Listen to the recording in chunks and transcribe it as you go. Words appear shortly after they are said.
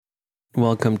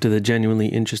Welcome to the Genuinely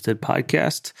Interested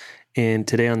podcast. And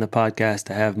today on the podcast,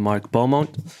 I have Mark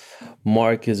Beaumont.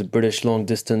 Mark is a British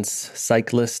long-distance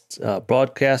cyclist,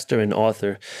 broadcaster, and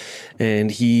author.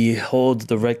 And he holds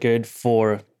the record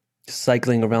for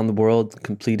cycling around the world,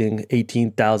 completing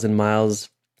 18,000 miles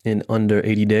in under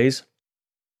 80 days.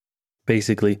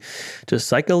 Basically, just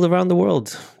cycled around the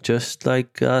world, just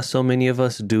like so many of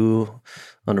us do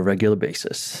on a regular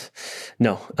basis.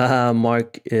 No,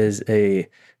 Mark is a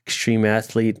extreme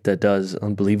athlete that does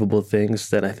unbelievable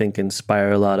things that I think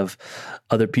inspire a lot of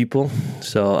other people.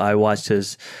 So I watched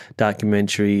his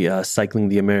documentary, Cycling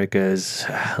the Americas,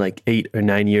 like 8 or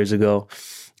 9 years ago.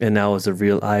 And that was a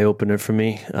real eye-opener for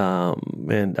me.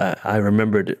 And I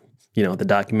remembered, the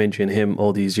documentary and him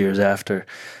all these years after.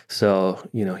 So,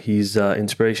 he's an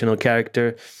inspirational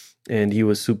character. And he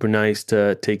was super nice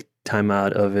to take time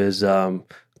out of his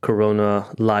Corona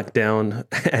lockdown,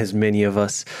 as many of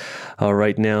us are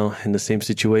right now in the same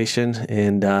situation.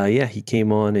 And he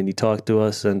came on and he talked to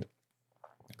us and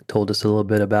told us a little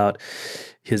bit about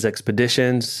his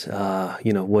expeditions,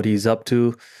 what he's up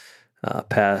to,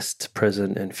 past,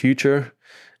 present, and future.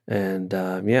 And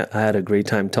I had a great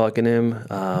time talking to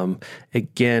him.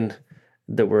 Again,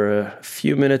 there were a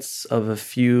few minutes of a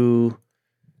few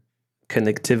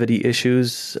connectivity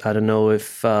issues. I don't know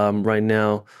if right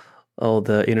now all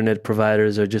the internet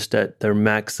providers are just at their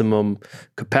maximum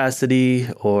capacity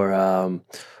or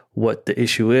what the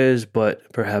issue is,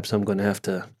 but perhaps I'm going to have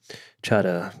to try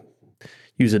to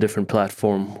use a different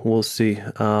platform. We'll see.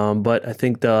 But I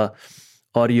think the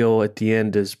audio at the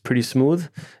end is pretty smooth.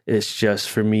 It's just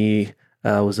for me,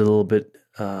 was a little bit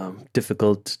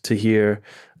difficult to hear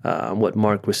what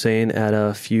Mark was saying at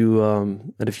a few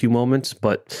moments,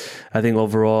 but I think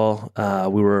overall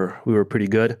we were pretty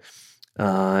good.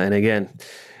 And again,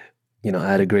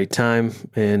 I had a great time,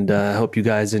 and I hope you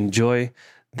guys enjoy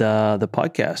the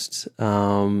podcast.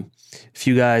 If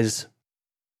you guys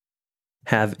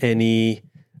have any,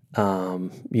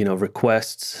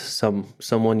 requests,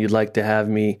 someone you'd like to have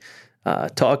me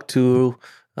talk to,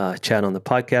 chat on the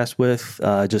podcast with,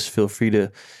 just feel free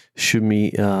to shoot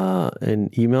me an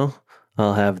email.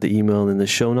 I'll have the email in the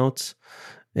show notes.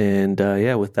 And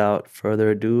without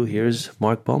further ado, here's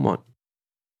Mark Beaumont.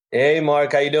 Hey,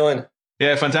 Mark, how you doing?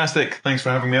 Yeah, fantastic. Thanks for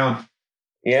having me on.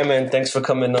 Yeah, man. Thanks for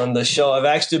coming on the show. I've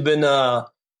actually been a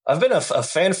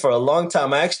fan for a long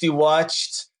time. I actually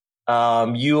watched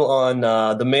you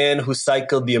on The Man Who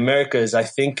Cycled the Americas, I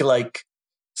think like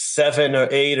 7 or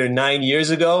 8 or 9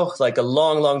 years ago, like a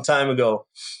long, long time ago.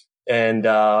 And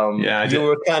you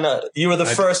were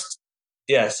the first.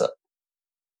 Yes.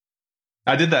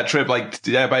 I did that trip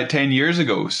about 10 years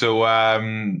ago. So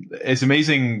it's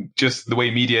amazing just the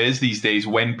way media is these days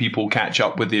when people catch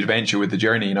up with the adventure, with the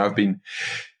journey. I've been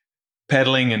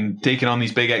pedaling and taking on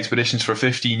these big expeditions for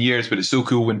 15 years, but it's so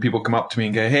cool when people come up to me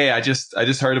and go, "Hey, I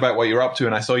just heard about what you're up to,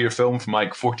 and I saw your film from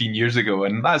like 14 years ago."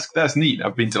 And that's neat.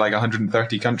 I've been to like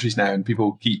 130 countries now, and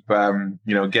people keep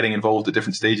getting involved at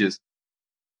different stages.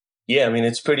 Yeah, I mean,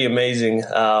 it's pretty amazing.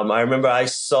 I remember I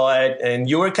saw it, and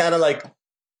you were kind of like,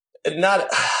 I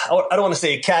don't want to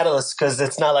say a catalyst because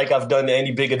it's not like I've done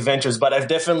any big adventures, but I've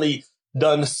definitely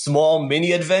done small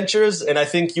mini adventures. And I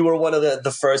think you were one of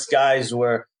the first guys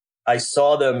where I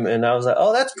saw them and I was like,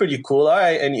 oh, that's pretty cool. All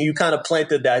right. And you kind of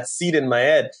planted that seed in my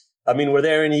head. I mean, were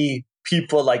there any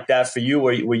people like that for you?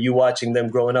 Were you watching them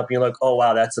growing up and you're like, oh,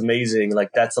 wow, that's amazing. Like,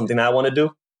 that's something I want to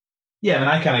do? Yeah, and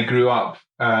I kind of grew up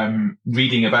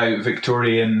reading about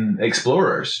Victorian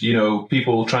explorers,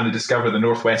 people trying to discover the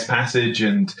Northwest Passage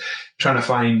and trying to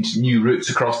find new routes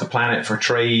across the planet for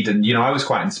trade. And, I was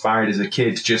quite inspired as a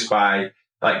kid just by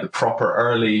like the proper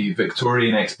early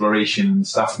Victorian exploration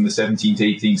stuff from the 17th to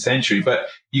 18th century. But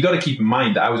you got to keep in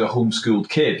mind that I was a homeschooled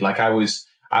kid. Like I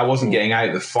wasn't getting out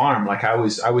of the farm. Like I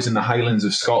was in the Highlands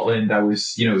of Scotland. It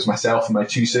was myself and my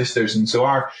 2 sisters. And so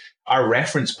our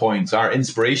reference points, our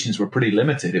inspirations were pretty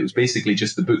limited. It was basically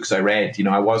just the books I read.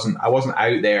 I wasn't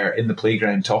out there in the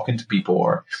playground talking to people,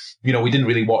 or, we didn't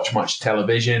really watch much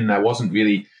television. I wasn't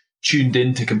really tuned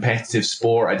into competitive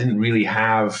sport. I didn't really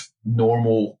have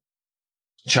normal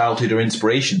childhood or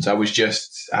inspirations. I was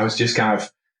just kind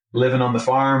of living on the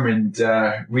farm and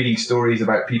reading stories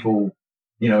about people,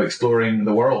 exploring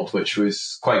the world, which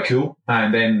was quite cool.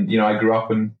 And then, I grew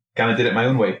up and kind of did it my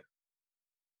own way.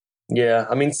 Yeah,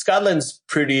 I mean, Scotland's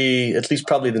pretty, at least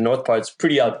probably the north part's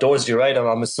pretty outdoorsy, right?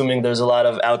 I'm assuming there's a lot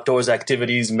of outdoors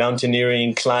activities,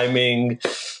 mountaineering, climbing,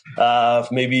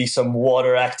 maybe some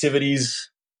water activities.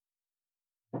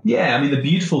 Yeah, I mean, the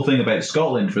beautiful thing about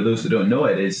Scotland, for those that don't know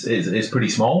it, is pretty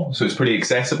small, so it's pretty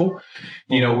accessible.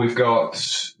 You know, we've got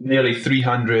nearly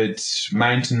 300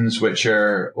 mountains, which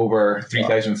are over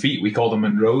 3,000 feet. We call them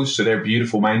Munros, so they're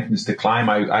beautiful mountains to climb.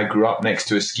 I grew up next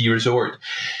to a ski resort.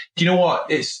 Do you know what?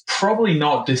 It's probably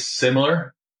not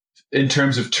dissimilar in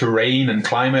terms of terrain and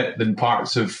climate than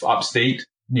parts of upstate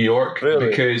New York, Really?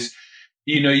 because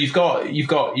you've got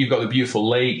the beautiful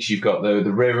lakes, you've got the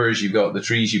rivers, you've got the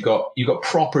trees, you've got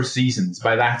proper seasons.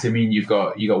 By that I mean you've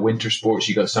got winter sports,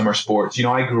 you've got summer sports.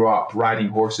 I grew up riding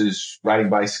horses, riding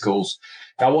bicycles.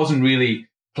 I wasn't really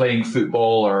playing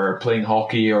football or playing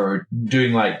hockey or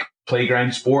doing like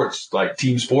playground sports, like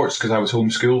team sports, because I was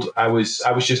homeschooled. I was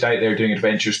just out there doing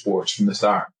adventure sports from the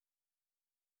start.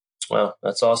 Wow,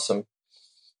 that's awesome.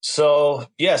 So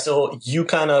you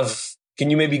can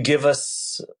you maybe give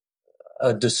us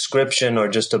a description or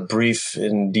just a brief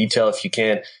in detail, if you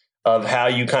can, of how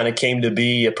you kind of came to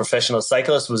be a professional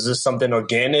cyclist? Was this something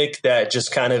organic that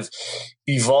just kind of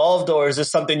evolved, or is this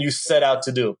something you set out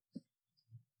to do?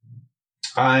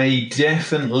 I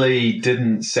definitely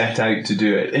didn't set out to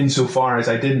do it, insofar as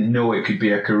I didn't know it could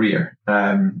be a career.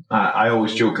 I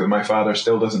always joke that my father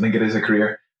still doesn't think it is a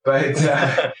career. But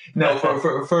no,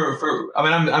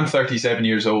 I'm 37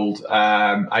 years old.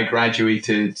 I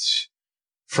graduated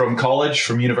from college,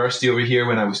 from university over here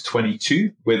when I was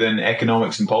 22 with an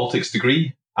economics and politics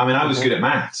degree. I mean, I was good at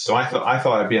maths, so I thought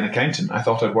I'd be an accountant. I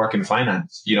thought I'd work in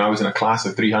finance. I was in a class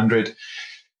of 300.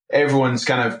 Everyone's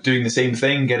kind of doing the same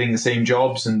thing, getting the same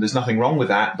jobs, and there's nothing wrong with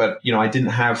that. But, I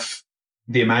didn't have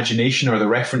the imagination or the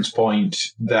reference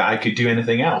point that I could do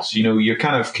anything else. You're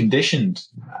kind of conditioned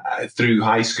through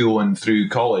high school and through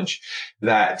college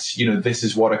that, this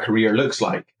is what a career looks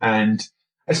like. And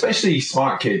especially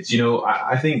smart kids,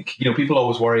 I think, people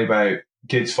always worry about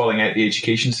kids falling out the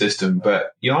education system,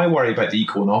 but, I worry about the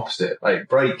equal and opposite, like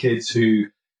bright kids who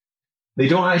they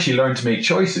don't actually learn to make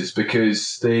choices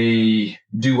because they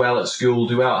do well at school,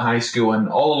 do well at high school, and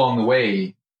all along the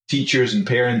way, teachers and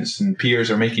parents and peers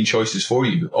are making choices for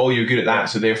you. Oh, you're good at that,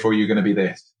 so therefore you're going to be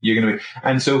this.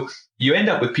 And so you end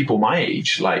up with people my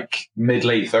age, like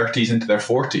mid-late 30s into their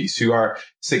 40s, who are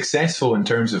successful in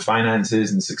terms of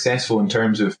finances and successful in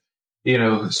terms of,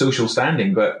 social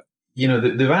standing. But,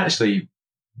 they've actually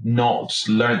not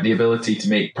learned the ability to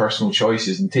make personal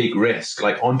choices and take risk,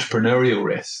 like entrepreneurial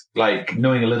risk, like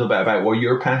knowing a little bit about what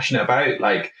you're passionate about,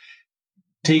 like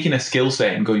taking a skill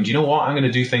set and going, do you know what? I'm going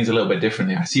to do things a little bit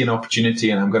differently. I see an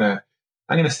opportunity and I'm going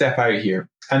to step out here.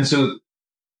 And so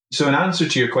in answer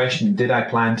to your question, did I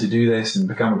plan to do this and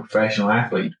become a professional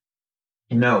athlete?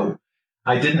 No,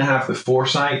 I didn't have the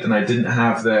foresight and I didn't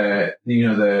have the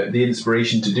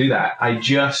inspiration to do that. I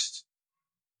just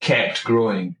kept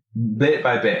growing bit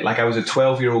by bit. Like I was a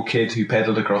 12-year-old kid who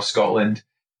pedaled across Scotland.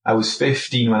 I was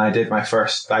 15 when I did my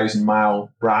first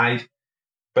 1,000-mile ride.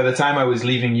 By the time I was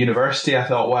leaving university, I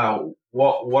thought, wow,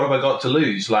 what have I got to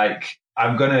lose? Like,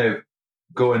 I'm going to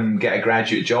go and get a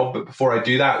graduate job. But before I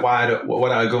do that, why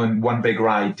don't I go on one big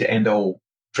ride to end all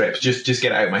trips? Just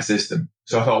get it out of my system.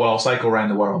 So I thought, well, I'll cycle around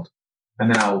the world and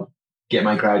then I'll get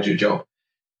my graduate job.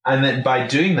 And then by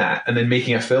doing that and then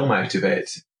making a film out of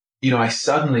it, I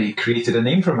suddenly created a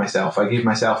name for myself. I gave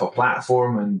myself a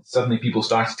platform and suddenly people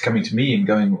started coming to me and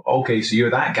going, okay, so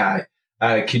you're that guy.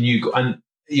 Can you go? And,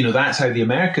 that's how the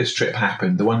Americas trip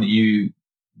happened. The one that you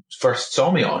first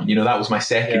saw me on, that was my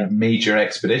second major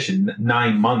expedition,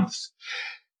 9 months.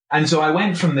 And so I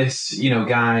went from this,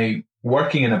 guy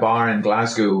working in a bar in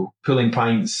Glasgow, pulling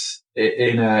pints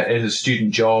in a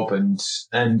student job and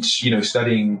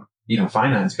studying,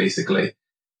 finance basically,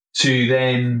 to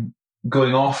then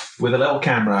going off with a little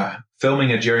camera,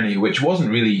 filming a journey, which wasn't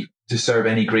really to serve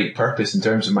any great purpose in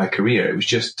terms of my career. It was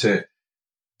just to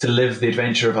live the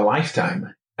adventure of a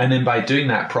lifetime. And then by doing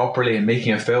that properly and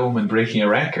making a film and breaking a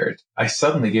record, I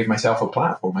suddenly gave myself a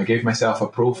platform. I gave myself a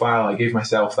profile. I gave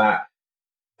myself that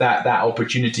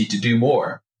opportunity to do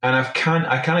more. And I kind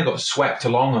of got swept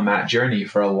along on that journey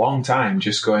for a long time,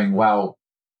 just going, well,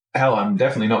 hell, I'm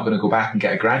definitely not going to go back and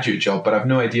get a graduate job, but I've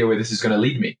no idea where this is going to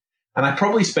lead me. And I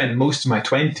probably spent most of my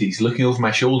 20s looking over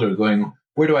my shoulder going,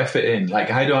 where do I fit in? Like,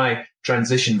 how do I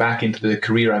transition back into the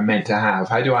career I'm meant to have?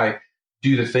 How do I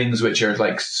do the things which are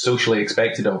like socially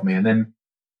expected of me? And then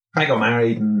I got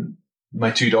married and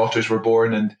my 2 daughters were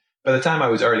born. And by the time I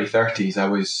was early 30s, I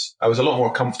was a lot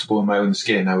more comfortable in my own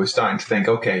skin. I was starting to think,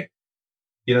 okay,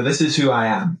 this is who I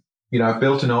am. I've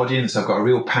built an audience. I've got a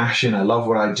real passion. I love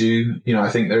what I do. I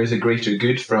think there is a greater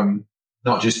good from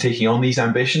not just taking on these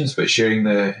ambitions, but sharing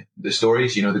the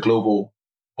stories, the global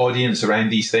audience around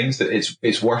these things, that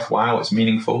it's worthwhile, it's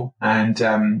meaningful. And,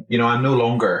 I'm no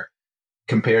longer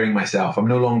comparing myself. I'm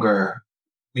no longer,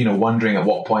 wondering at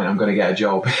what point I'm going to get a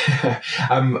job.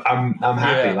 I'm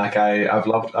happy. Yeah. Like I've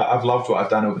loved what I've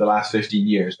done over the last 15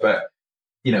 years, but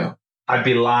I'd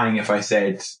be lying if I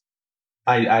said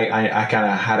I kind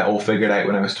of had it all figured out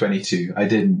when I was 22. I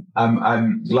didn't.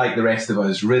 I'm like the rest of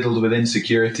us, riddled with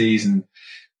insecurities and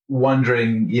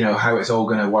wondering, how it's all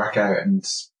going to work out. And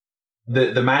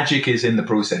the magic is in the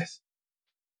process.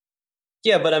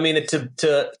 Yeah, but I mean,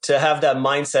 to have that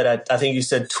mindset at, I think you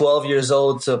said 12 years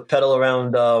old, to pedal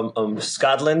around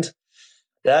Scotland.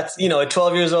 That's, at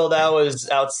 12 years old, I was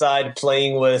outside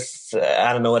playing with,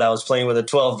 I don't know what I was playing with at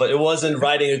 12, but it wasn't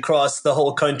riding across the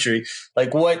whole country.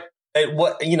 Like what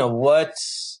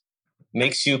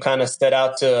makes you kind of set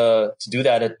out to do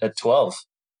that at 12?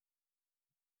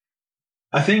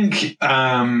 I think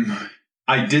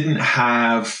I didn't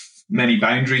have many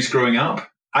boundaries growing up.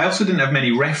 I also didn't have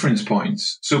many reference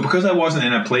points. So because I wasn't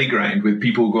in a playground with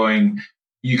people going,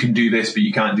 you can do this, but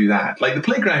you can't do that. Like the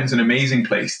playground's an amazing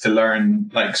place to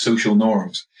learn like social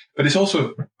norms, but it's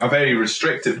also a very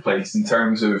restrictive place in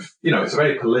terms of, it's a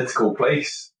very political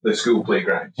place, the school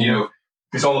playground.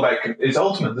 It's all about,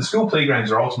 the school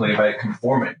playgrounds are ultimately about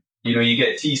conforming. You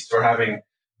get teased for having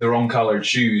the wrong colored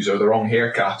shoes or the wrong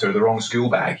haircut or the wrong school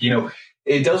bag.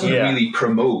 It doesn't really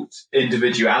promote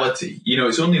individuality.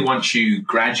 It's only once you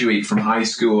graduate from high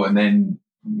school and then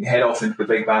head off into the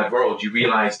big bad world, you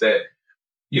realize that,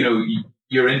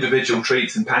 your individual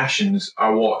traits and passions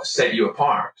are what set you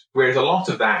apart. Whereas a lot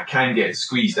of that can get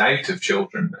squeezed out of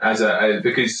children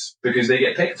because they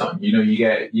get picked on. You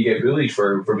get bullied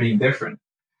for being different.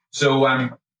 So,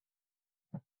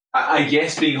 I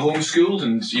guess being homeschooled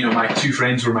and, my two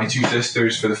friends were my two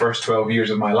sisters for the first 12 years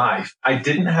of my life. I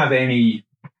didn't have anyone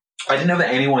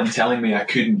telling me I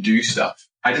couldn't do stuff.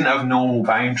 I didn't have normal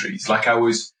boundaries. Like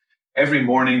every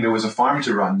morning there was a farm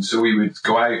to run. So we would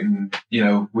go out and,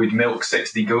 we'd milk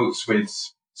 60 goats. We'd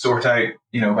sort out,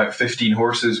 about 15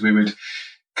 horses. We would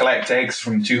collect eggs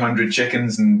from 200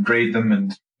 chickens and grade them.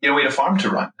 And, we had a farm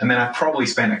to run. And then I probably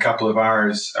spent a couple of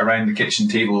hours around the kitchen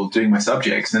table doing my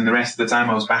subjects. And then the rest of the time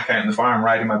I was back out on the farm,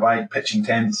 riding my bike, pitching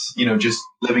tents, just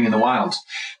living in the wild.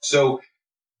 So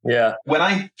yeah, when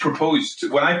I proposed,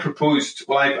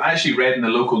 I actually read in the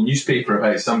local newspaper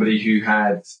about somebody who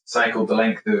had cycled the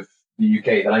length of the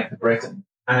UK, the length of Britain.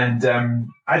 And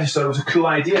I just thought it was a cool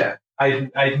idea.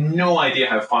 I had no idea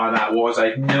how far that was. I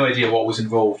had no idea what was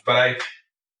involved, but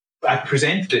I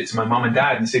presented it to my mum and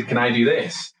dad and said, can I do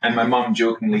this? And my mum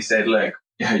jokingly said, look,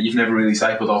 you've never really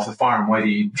cycled off the farm. Why do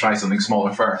you try something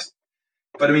smaller first?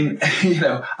 But I mean,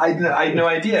 I had no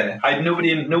idea. I had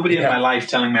nobody in my life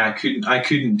telling me I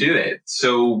couldn't do it.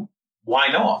 So why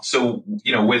not? So,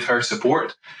 with her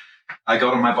support, I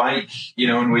got on my bike,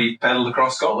 and we pedaled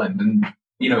across Scotland. And,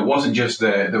 it wasn't just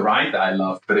the ride that I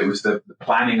loved, but it was the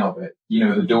planning of it.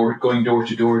 Going door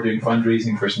to door, doing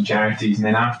fundraising for some charities. And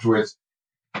then afterwards,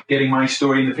 getting my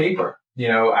story in the paper,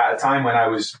 at a time when I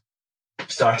was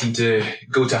starting to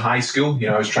go to high school,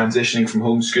 I was transitioning from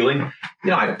homeschooling. I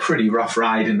had a pretty rough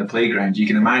ride in the playground. You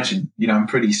can imagine, I'm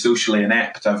pretty socially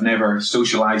inept. I've never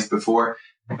socialized before.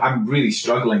 I'm really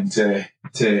struggling to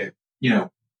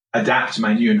adapt to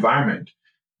my new environment.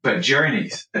 But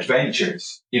journeys,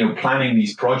 adventures, planning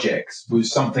these projects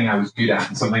was something I was good at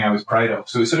and something I was proud of.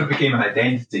 So it sort of became an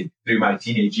identity through my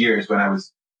teenage years when I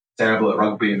was terrible at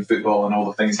rugby and football and all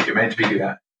the things that you're meant to be good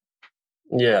at.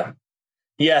 Yeah.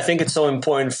 Yeah, I think it's so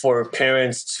important for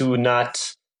parents to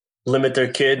not limit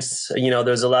their kids.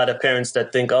 There's a lot of parents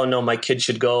that think, oh, no, my kid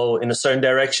should go in a certain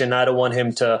direction. I don't want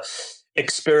him to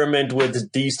experiment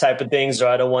with these type of things, or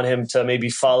I don't want him to maybe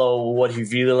follow what he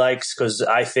really likes, because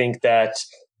I think that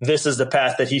this is the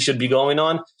path that he should be going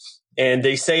on. And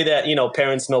they say that,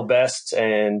 parents know best,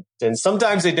 and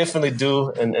sometimes they definitely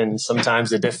do, and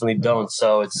sometimes they definitely don't.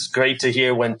 So it's great to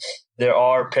hear when there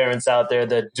are parents out there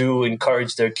that do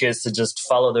encourage their kids to just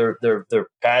follow their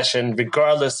passion,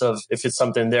 regardless of if it's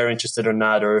something they're interested or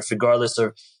not, or regardless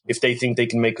of if they think they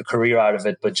can make a career out of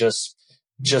it, but just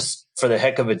for the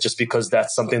heck of it, just because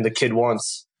that's something the kid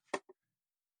wants.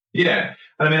 Yeah.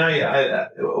 I mean, I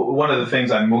one of the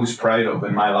things I'm most proud of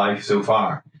in my life so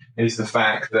far is the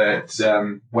fact that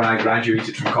when I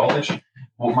graduated from college,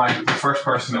 the first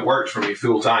person that worked for me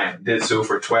full time, did so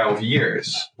for 12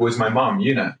 years, was my mum,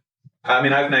 Una. I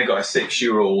mean, I've now got a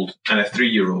 6-year-old and a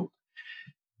 3-year-old.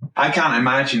 I can't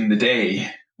imagine the day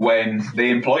when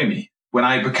they employ me, when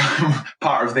I become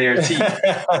part of their team.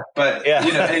 But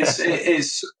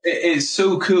it's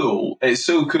so cool. It's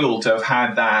so cool to have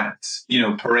had that,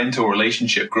 parental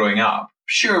relationship growing up.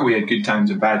 Sure, we had good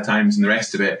times and bad times and the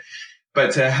rest of it.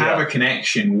 But to have a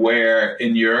connection where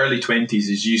in your early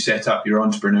 20s, as you set up your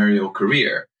entrepreneurial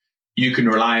career, you can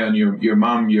rely on your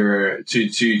mum,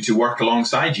 to work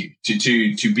alongside you,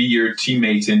 to be your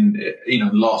teammate. And,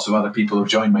 lots of other people have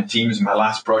joined my teams. My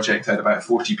last project had about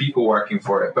 40 people working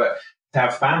for it. But to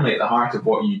have family at the heart of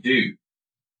what you do,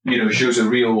 shows a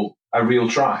real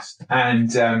trust.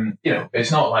 And,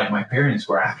 it's not like my parents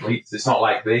were athletes. It's not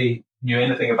like they knew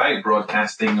anything about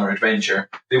broadcasting or adventure.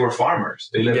 They were farmers.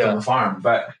 They lived on the farm.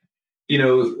 But,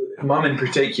 mum in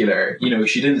particular,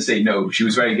 she didn't say no. She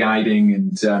was very guiding.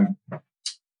 And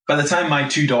by the time my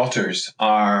two daughters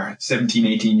are 17,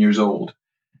 18 years old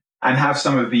and have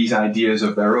some of these ideas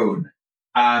of their own,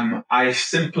 I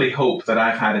simply hope that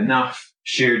I've had enough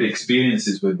shared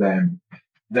experiences with them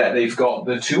that they've got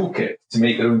the toolkit to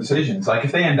make their own decisions. Like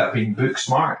if they end up being book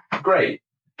smart, great.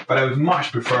 But I would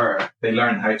much prefer they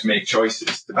learn how to make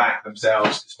choices, to back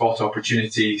themselves, to spot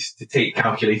opportunities, to take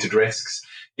calculated risks.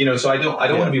 So I don't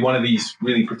want to be one of these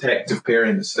really protective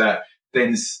parents that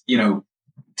then,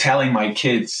 telling my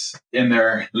kids in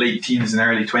their late teens and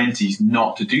early 20s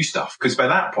not to do stuff. Because by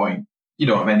that point, you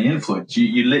don't have any influence.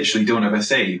 You literally don't have a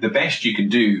say. The best you can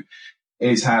do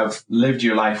is have lived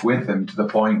your life with them to the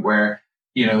point where,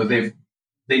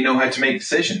 they know how to make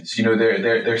decisions.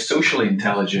 They're socially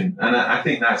intelligent, and I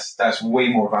think that's way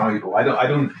more valuable.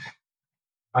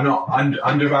 I'm not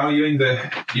undervaluing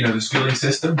the schooling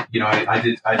system. I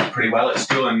did pretty well at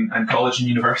school and college and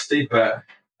university, but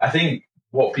I think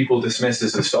what people dismiss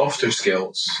as the softer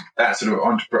skills, that sort of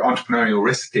entrepreneurial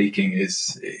risk taking,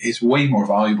 is way more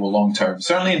valuable long term.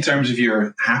 Certainly in terms of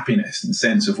your happiness and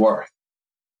sense of worth.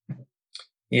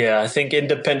 Yeah, I think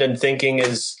independent thinking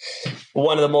is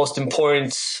one of the most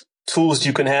important tools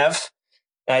you can have.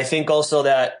 And I think also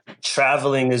that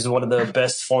traveling is one of the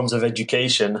best forms of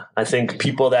education. I think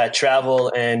people that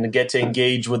travel and get to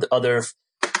engage with other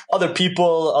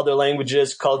people, other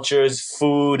languages, cultures,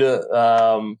 food,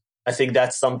 I think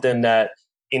that's something that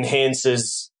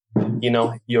enhances,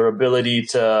 your ability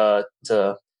to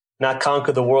not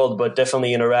conquer the world, but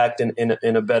definitely interact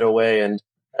in a better way. And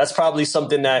that's probably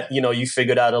something that, you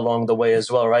figured out along the way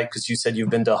as well, right? Because you said you've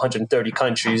been to 130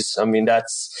 countries. I mean,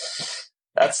 that's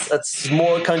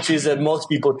more countries than most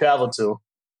people travel to.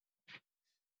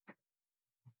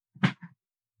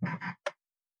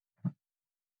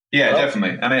 Yeah,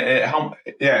 definitely. And it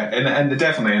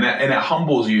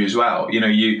humbles you as well.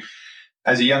 You,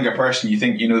 as a younger person, you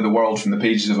think you know the world from the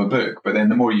pages of a book, but then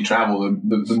the more you travel,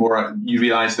 the more you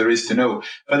realize there is to know.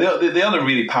 But the other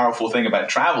really powerful thing about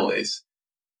travel is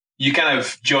you kind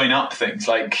of join up things.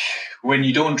 Like when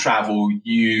you don't travel,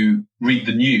 you read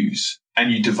the news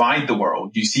and you divide the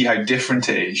world. You see how different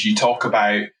it is. You talk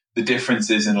about the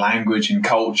differences in language and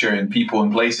culture and people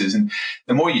and places. And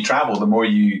the more you travel, the more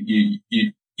you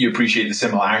appreciate the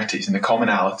similarities and the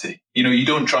commonality. You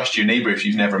don't trust your neighbor if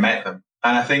you've never met them.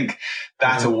 And I think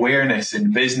that awareness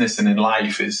in business and in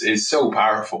life is so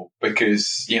powerful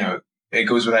because, it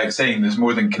goes without saying there's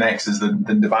more that connects us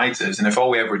than divides us. And if all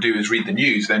we ever do is read the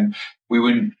news, then we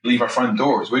wouldn't leave our front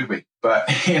doors, would we? But,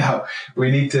 we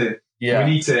need to,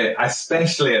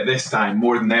 especially at this time,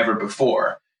 more than ever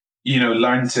before,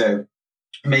 learn to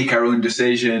make our own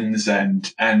decisions and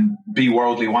be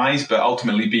worldly wise, but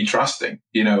ultimately be trusting.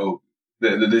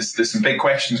 There's some big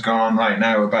questions going on right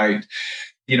now about,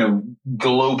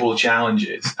 global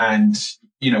challenges, and,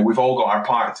 we've all got our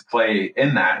part to play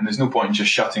in that. And there's no point in just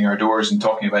shutting our doors and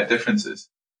talking about differences.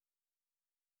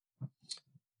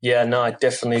 Yeah, no, I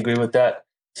definitely agree with that.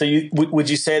 So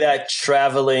would you say that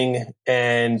traveling,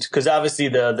 and because obviously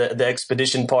the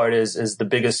expedition part is the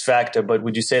biggest factor, but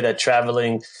would you say that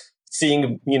traveling,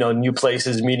 seeing, new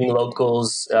places, meeting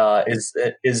locals,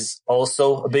 is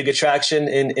also a big attraction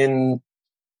in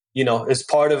is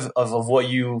part of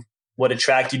what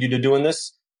attracted you to doing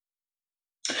this?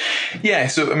 Yeah.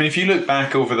 So, if you look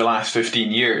back over the last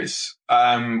 15 years,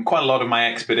 quite a lot of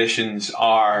my expeditions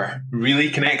are really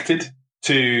connected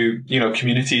to,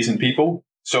 communities and people.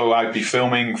 So I'd be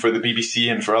filming for the BBC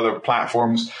and for other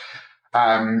platforms.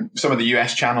 Some of the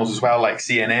US channels as well, like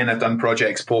CNN, I've done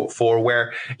projects for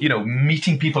where,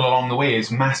 meeting people along the way is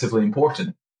massively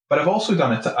important. But I've also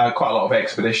done quite a lot of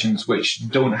expeditions which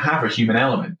don't have a human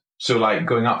element. So like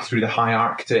going up through the high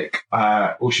Arctic,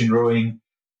 ocean rowing,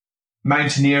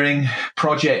 mountaineering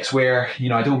projects where,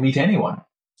 I don't meet anyone.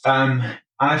 And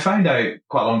I found out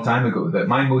quite a long time ago that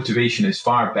my motivation is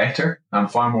far better. I'm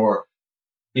far more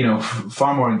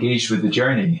engaged with the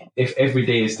journey if every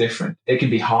day is different. It can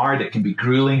be hard, it can be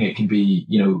grueling, it can be,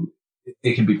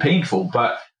 it can be painful,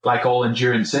 but like all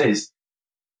endurance is.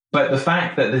 But the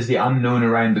fact that there's the unknown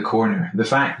around the corner, the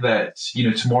fact that,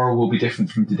 tomorrow will be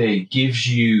different from today gives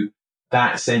you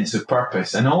that sense of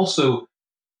purpose, and also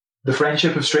the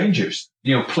friendship of strangers,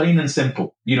 plain and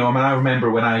simple. I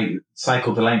remember when I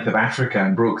cycled the length of Africa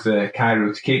and broke the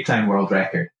Cairo to Cape Town world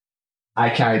record, I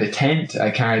carried a tent,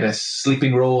 I carried a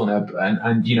sleeping roll,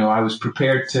 and I was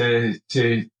prepared to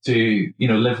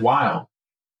live wild.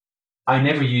 I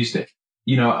never used it.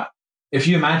 If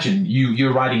you imagine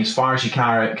you're riding as far as you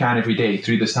can every day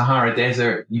through the Sahara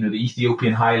Desert, the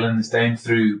Ethiopian highlands, down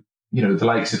through, the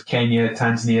likes of Kenya,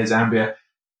 Tanzania, Zambia.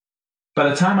 By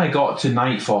the time I got to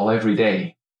nightfall every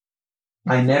day,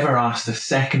 I never asked a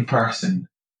second person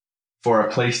for a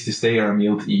place to stay or a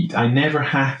meal to eat. I never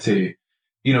had to,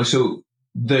 so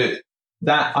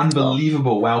that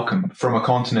unbelievable welcome from a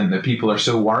continent that people are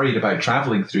so worried about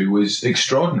traveling through was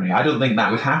extraordinary. I don't think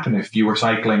that would happen if you were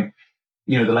cycling,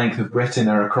 the length of Britain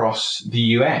or across the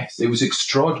US. It was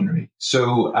extraordinary.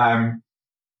 So,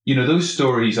 those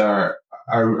stories are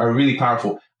really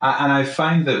powerful. And I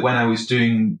found that when I was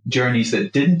doing journeys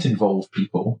that didn't involve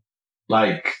people,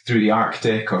 like through the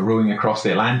Arctic or rowing across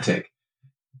the Atlantic,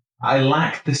 I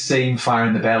lacked the same fire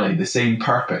in the belly, the same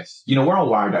purpose. We're all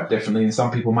wired up differently, and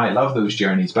some people might love those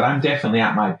journeys, but I'm definitely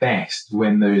at my best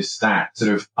when there's that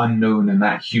sort of unknown and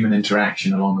that human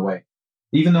interaction along the way.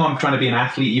 Even though I'm trying to be an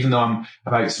athlete, even though I'm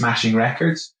about smashing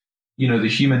records, the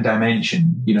human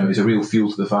dimension, is a real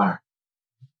fuel to the fire.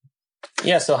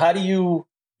 Yeah. So how do you,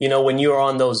 when you're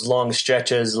on those long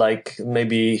stretches, like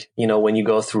maybe, when you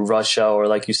go through Russia or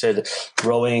like you said,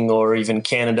 rowing or even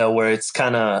Canada, where it's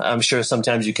kind of, I'm sure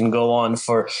sometimes you can go on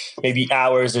for maybe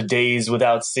hours or days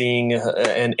without seeing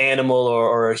an animal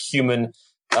or a human,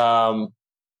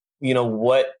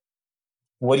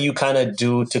 what do you kind of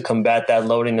do to combat that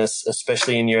loneliness,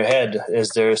 especially in your head? Is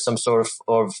there some sort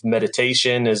of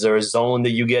meditation? Is there a zone that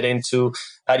you get into?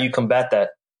 How do you combat that?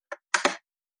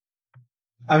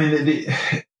 I mean,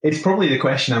 it's probably the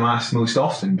question I'm asked most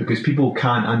often, because people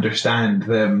can't understand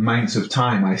the amounts of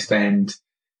time I spend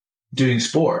doing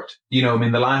sport.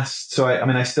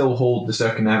 I still hold the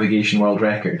circumnavigation world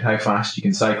record, how fast you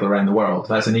can cycle around the world.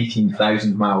 That's an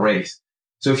 18,000 mile race.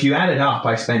 So if you add it up,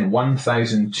 I spent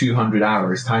 1,200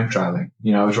 hours time traveling.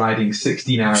 I was riding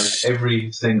 16 hours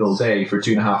every single day for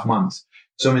 2.5 months.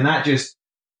 So,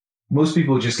 most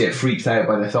people just get freaked out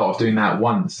by the thought of doing that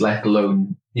once, let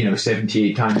alone,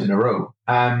 78 times in a row.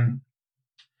 And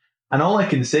all I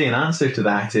can say in answer to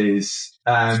that is,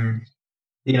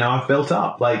 I've built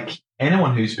up, like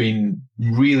anyone who's been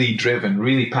really driven,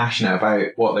 really passionate about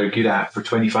what they're good at for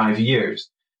 25 years,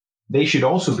 they should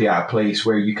also be at a place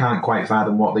where you can't quite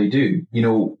fathom what they do.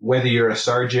 Whether you're a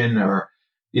surgeon or,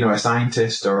 a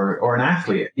scientist or an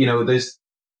athlete,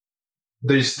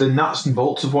 there's the nuts and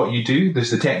bolts of what you do. There's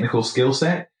the technical skill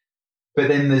set, but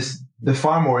then there's the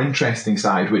far more interesting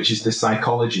side, which is the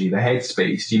psychology, the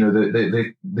headspace,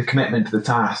 the commitment to the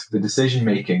task, the decision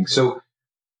making. So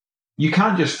you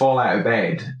can't just fall out of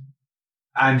bed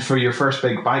and for your first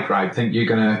big bike ride think you're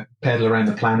going to pedal around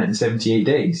the planet in 78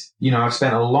 days. I've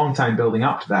spent a long time building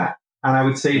up to that. And I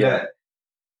would say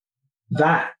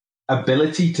that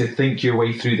ability to think your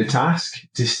way through the task,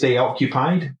 to stay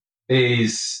occupied,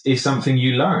 is something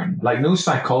you learn. Like, no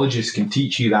psychologist can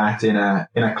teach you that in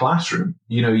a classroom.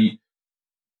 You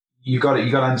got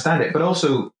to understand it. But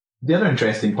also the other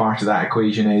interesting part of that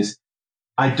equation is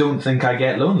I don't think I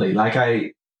get lonely. Like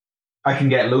I can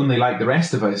get lonely like the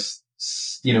rest of us,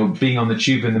 being on the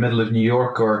tube in the middle of New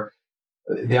York or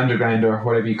the underground or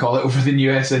whatever you call it over in the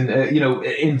US, and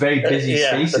in very busy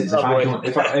spaces.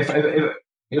 The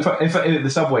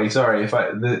subway, sorry,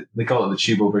 they call it the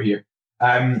tube over here.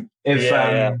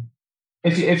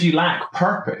 If you lack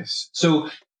purpose, so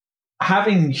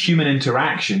having human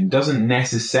interaction doesn't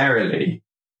necessarily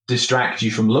distract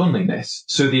you from loneliness.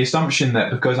 So the assumption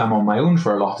that because I'm on my own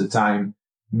for a lot of time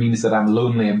means that I'm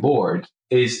lonely and bored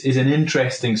is an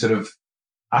interesting sort of,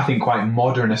 I think, quite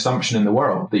modern assumption in the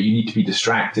world, that you need to be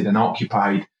distracted and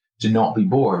occupied to not be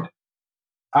bored.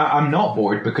 I'm not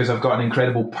bored because I've got an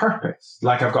incredible purpose.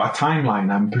 Like, I've got a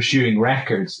timeline. I'm pursuing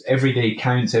records. Every day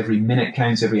counts. Every minute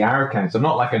counts. Every hour counts. I'm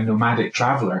not like a nomadic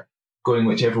traveler going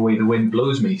whichever way the wind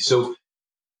blows me. So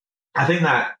I think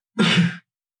that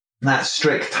that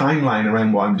strict timeline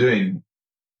around what I'm doing,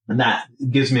 and that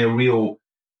gives me a real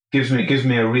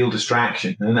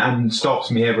distraction and stops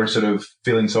me ever sort of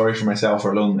feeling sorry for myself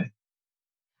or lonely.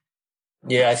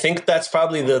 Yeah, I think that's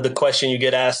probably the question you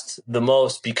get asked the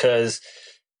most, because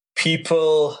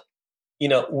people,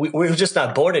 we're just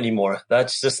not bored anymore.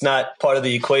 That's just not part of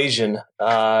the equation.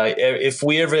 If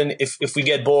we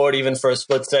get bored, even for a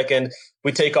split second,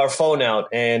 we take our phone out,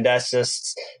 and that's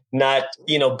just not,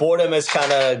 boredom has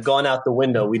kind of gone out the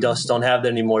window. We just don't have that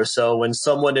anymore. So when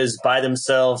someone is by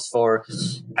themselves for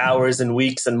hours and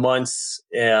weeks and months,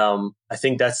 I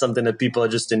think that's something that people are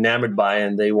just enamored by,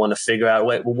 and they want to figure out,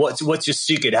 what's your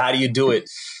secret? How do you do it?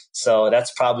 So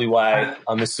that's probably why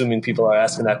I'm assuming people are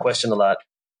asking that question a lot.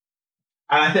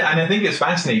 And I think it's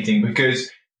fascinating because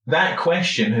that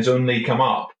question has only come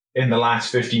up in the last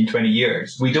 15, 20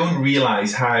 years. We don't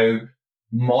realize how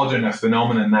modern a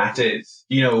phenomenon that is.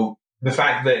 The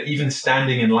fact that even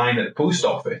standing in line at the post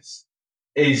office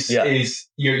is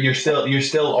you're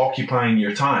still occupying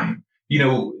your time.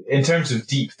 In terms of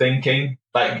deep thinking,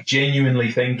 like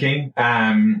genuinely thinking,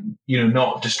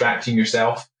 not distracting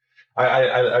yourself.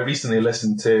 I recently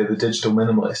listened to The Digital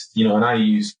Minimalist, and I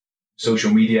use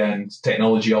social media and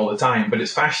technology all the time, but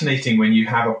it's fascinating when you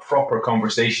have a proper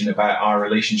conversation about our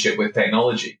relationship with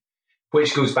technology,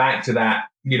 which goes back to that,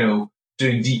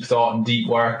 doing deep thought and deep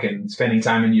work and spending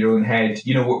time in your own head.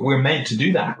 We're meant to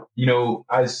do that.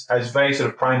 As very sort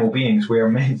of primal beings, we are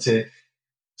meant to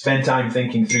spend time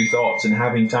thinking through thoughts and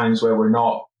having times where we're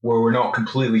not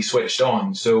completely switched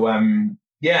on. So, I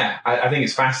think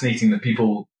it's fascinating that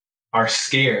people are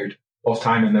scared of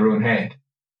time in their own head.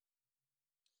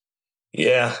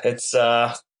 Yeah, it's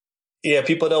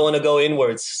people don't want to go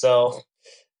inwards, so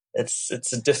it's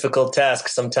a difficult task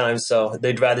sometimes. So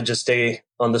they'd rather just stay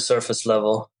on the surface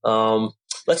level.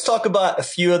 Let's talk about a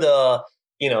few of the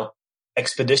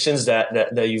expeditions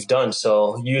that you've done.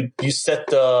 So you set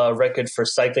the record for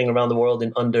cycling around the world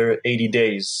in under 80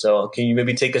 days. So can you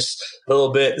maybe take us a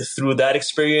little bit through that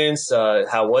experience?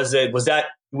 How was it?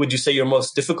 Would you say, your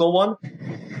most difficult one?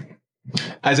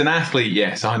 As an athlete,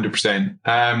 yes,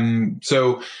 100%.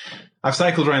 So I've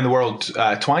cycled around the world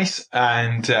twice,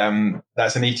 and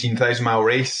that's an 18,000 mile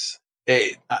race.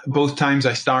 Both times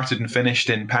I started and finished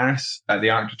in Paris at the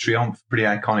Arc de Triomphe, pretty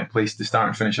iconic place to start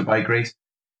and finish a bike race.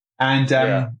 And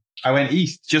I went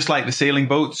east, just like the sailing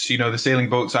boats. The sailing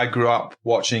boats, I grew up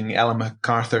watching Ellen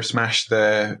MacArthur smash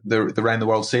the round the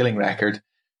world sailing record.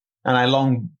 And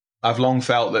I've long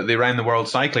felt that the around the world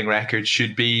cycling record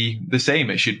should be the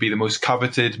same. It should be the most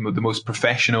coveted, the most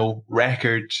professional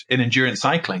record in endurance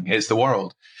cycling. It's the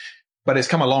world. But it's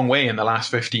come a long way in the last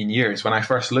 15 years. When I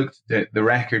first looked at it, the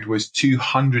record was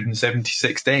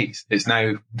 276 days. It's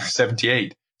now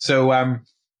 78. So,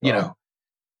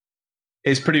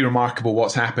 it's pretty remarkable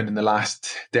what's happened in the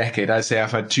last decade. I'd say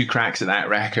I've had 2 cracks at that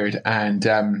record. And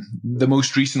the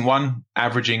most recent one,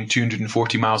 averaging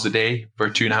 240 miles a day for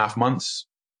 2.5 months.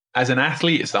 As an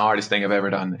athlete, it's the hardest thing I've ever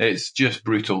done. It's just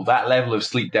brutal. That level of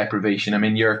sleep deprivation. I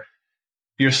mean, you're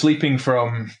sleeping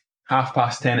from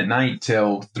 10:30 at night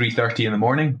till 3:30 in the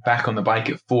morning, back on the bike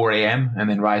at 4 a.m. and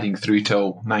then riding through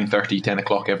till 9:30, 10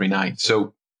 o'clock every night.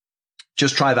 So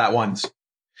just try that once.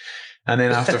 And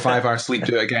then after 5 hours sleep,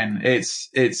 do it again.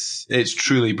 It's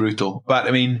truly brutal. But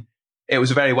I mean, it was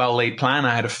a very well laid plan.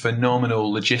 I had a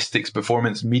phenomenal logistics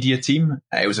performance media team.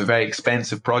 It was a very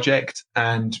expensive project,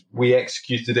 and we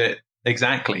executed it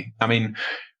exactly. I mean,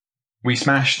 we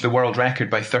smashed the world record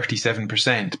by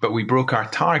 37%, but we broke our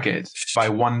target by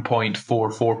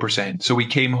 1.44%. So we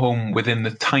came home within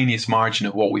the tiniest margin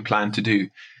of what we planned to do.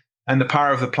 And the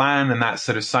power of the plan and that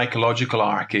sort of psychological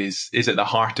arc is at the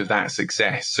heart of that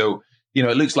success. So,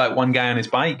 it looks like one guy on his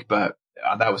bike, but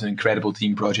that was an incredible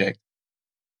team project.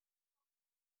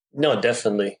 No,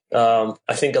 definitely. I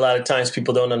think a lot of times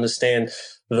people don't understand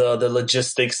the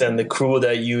logistics and the crew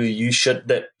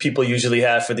that people usually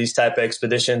have for these type of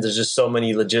expeditions. There's just so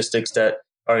many logistics that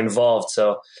are involved.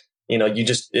 So,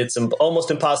 it's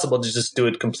almost impossible to just do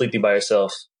it completely by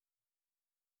yourself.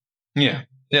 Yeah.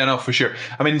 Yeah, no, for sure.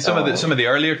 I mean, some of the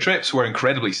earlier trips were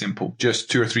incredibly simple. Just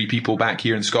 2 or 3 people back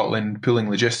here in Scotland pulling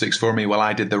logistics for me while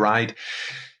I did the ride.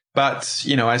 But,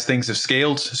 as things have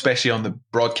scaled, especially on the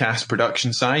broadcast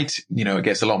production side, it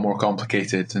gets a lot more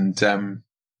complicated. And,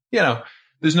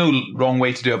 there's no wrong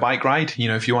way to do a bike ride.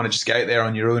 If you want to just get out there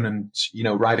on your own and,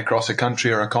 ride across a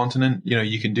country or a continent,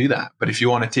 you can do that. But if you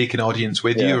want to take an audience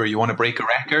with you, or you want to break a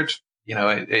record,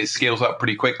 it scales up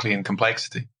pretty quickly in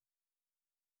complexity.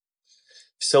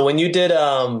 So when you did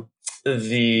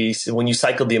when you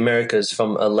cycled the Americas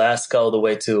from Alaska all the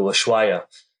way to Ushuaia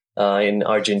in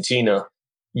Argentina,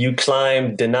 you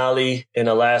climbed Denali in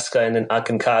Alaska and then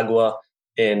Aconcagua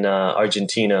in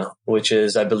Argentina, which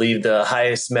is, I believe, the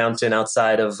highest mountain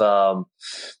outside of the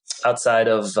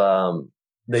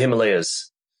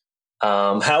Himalayas.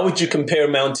 How would you compare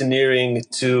mountaineering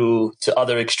to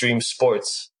other extreme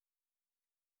sports?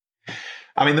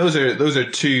 I mean, those are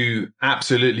two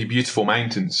absolutely beautiful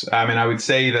mountains. I mean, I would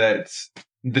say that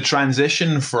the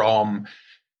transition from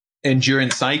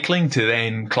endurance cycling to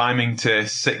then climbing to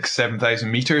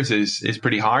 7,000 meters is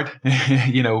pretty hard.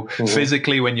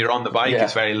 Physically, when you're on the bike,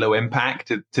 it's very low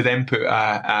impact. To then put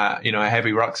a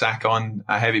heavy rucksack on,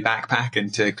 a heavy backpack,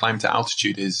 and to climb to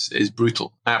altitude is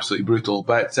brutal, absolutely brutal.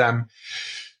 But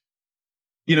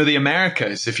the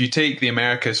Americas, if you take the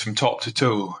Americas from top to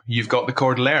toe, you've got the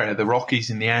Cordillera, the Rockies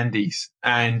and the Andes,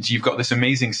 and you've got this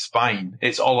amazing spine.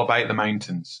 It's all about the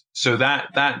mountains. So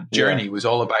that journey was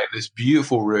all about this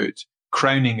beautiful route,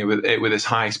 crowning it with its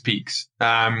highest peaks.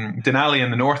 Denali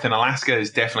in the north in Alaska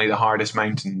is definitely the hardest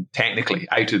mountain technically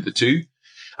out of the two.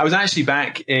 I was actually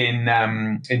back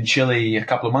in Chile a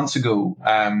couple of months ago,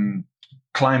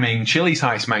 climbing Chile's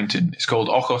highest mountain. It's called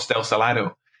Ojos del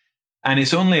Salado. And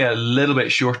it's only a little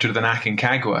bit shorter than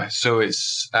Aconcagua, so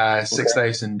it's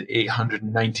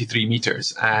 6,893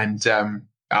 meters. And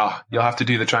you'll have to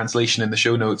do the translation in the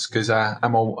show notes because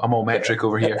I'm all metric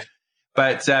over here.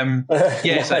 But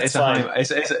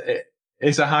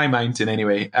it's a high mountain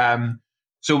anyway.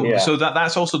 So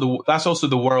that's also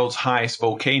the world's highest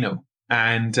volcano.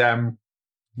 And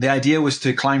the idea was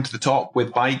to climb to the top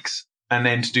with bikes and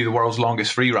then to do the world's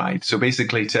longest free ride. So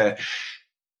basically to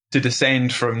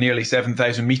descend from nearly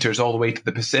 7,000 meters all the way to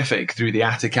the Pacific through the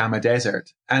Atacama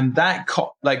Desert. And that,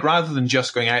 rather than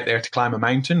just going out there to climb a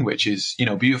mountain, which is,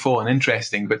 beautiful and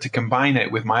interesting, but to combine it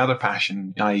with my other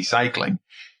passion, i.e. cycling,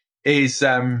 is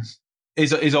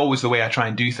always the way I try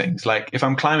and do things. Like if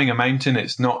I'm climbing a mountain,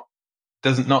 it's not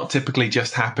typically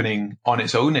just happening on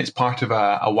its own. It's part of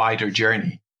a wider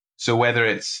journey. So whether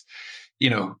it's,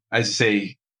 as I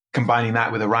say, combining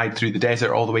that with a ride through the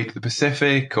desert all the way to the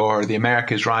Pacific, or the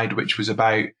Americas ride, which was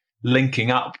about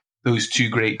linking up those two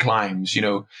great climbs.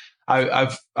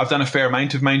 I've done a fair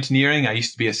amount of mountaineering. I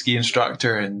used to be a ski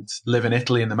instructor and live in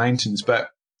Italy in the mountains. But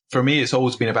for me, it's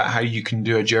always been about how you can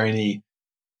do a journey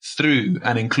through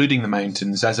and including the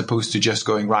mountains, as opposed to just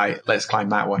going, right, let's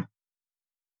climb that one.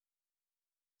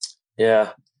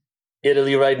 Yeah.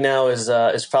 Italy right now is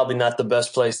probably not the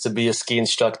best place to be a ski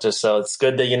instructor, so it's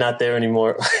good that you're not there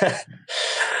anymore.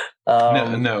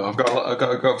 No, I've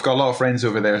got a lot of friends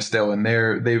over there still, and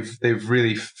they've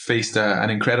really faced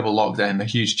an incredible lockdown, a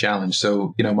huge challenge.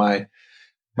 So my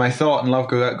thought and love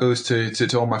goes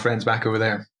to all my friends back over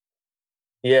there.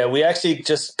 Yeah, we actually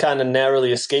just kind of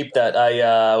narrowly escaped that.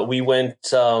 I went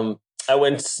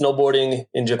snowboarding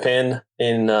in Japan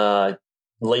in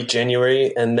late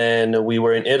January, and then we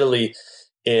were in Italy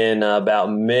in about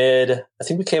I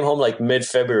think we came home like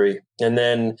mid-February, and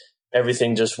then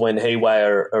everything just went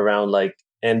haywire around like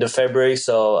end of February.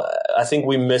 So I think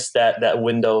we missed that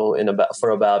window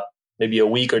for about maybe a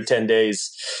week or 10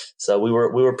 days. So we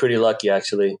were pretty lucky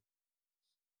actually.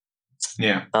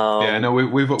 Yeah.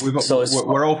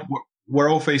 We're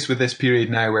all faced with this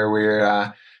period now where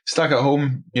we're stuck at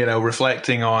home,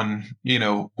 reflecting on,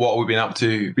 what we've been up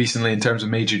to recently in terms of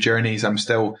major journeys. I'm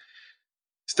still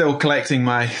collecting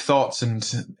my thoughts and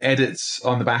edits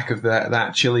on the back of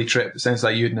that Chile trip. It sounds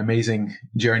like you had an amazing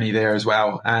journey there as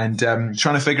well. And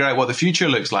trying to figure out what the future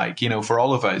looks like, for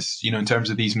all of us, in terms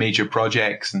of these major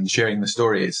projects and sharing the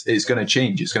story. It's going to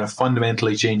change. It's going to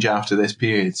fundamentally change after this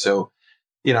period. So,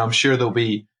 I'm sure there'll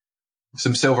be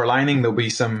some silver lining. There'll be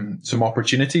some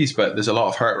opportunities, but there's a lot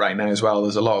of hurt right now as well.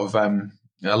 There's a lot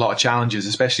of challenges,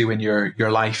 especially when your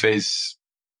life is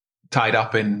tied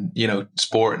up in,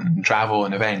 sport and travel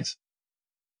and events.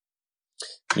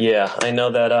 Yeah, I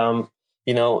know that,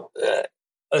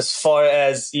 as far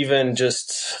as even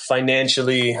just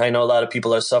financially, I know a lot of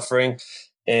people are suffering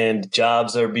and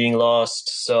jobs are being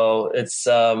lost. So it's,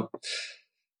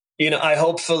 I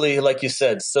hopefully, like you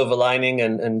said, silver lining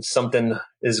and something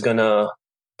is going to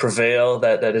prevail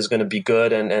that is going to be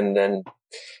good.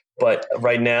 But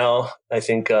right now, I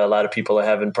think a lot of people are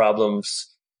having problems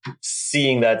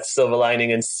seeing that silver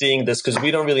lining and seeing this because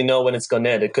we don't really know when it's going to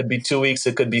end. It could be 2 weeks.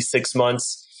 It could be 6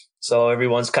 months. So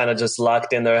everyone's kind of just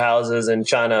locked in their houses and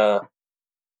trying to,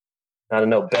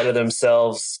 better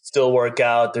themselves, still work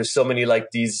out. There's so many like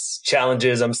these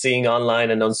challenges I'm seeing online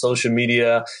and on social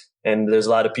media. And there's a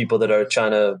lot of people that are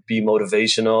trying to be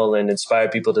motivational and inspire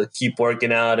people to keep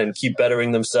working out and keep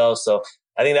bettering themselves. So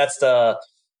I think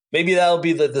maybe that'll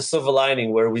be the silver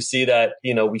lining where we see that,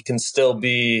 we can still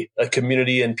be a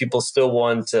community and people still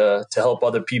want to help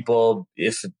other people.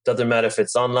 If it doesn't matter if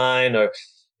it's online or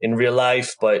in real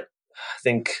life, but I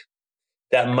think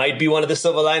that might be one of the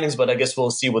silver linings, but I guess we'll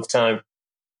see with time.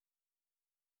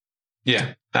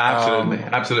 Yeah, absolutely.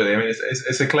 Absolutely. I mean,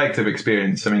 it's a collective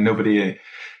experience. I mean, nobody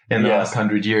in the last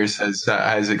 100 years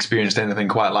has experienced anything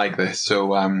quite like this. So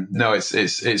no,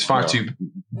 it's far too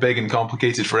big and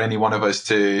complicated for any one of us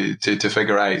to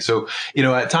figure out. So,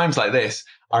 at times like this,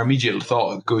 our immediate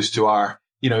thought goes to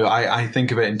I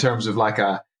think of it in terms of like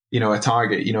a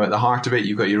target. At the heart of it,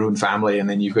 you've got your own family, and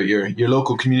then you've got your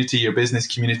local community, your business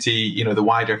community, the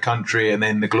wider country, and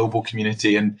then the global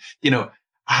community. And,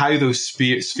 how those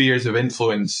spheres of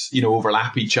influence,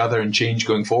 overlap each other and change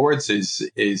going forwards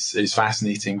is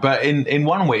fascinating. But in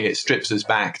one way, it strips us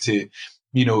back to,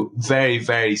 very,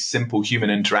 very simple human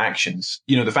interactions.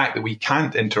 The fact that we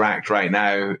can't interact right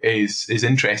now is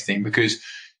interesting because,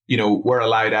 we're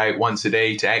allowed out once a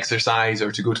day to exercise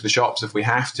or to go to the shops if we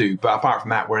have to. But apart from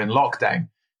that, we're in lockdown.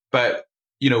 But,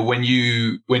 when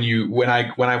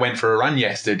I went for a run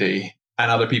yesterday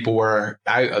and other people were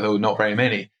out, although not very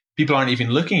many, people aren't even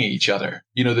looking at each other.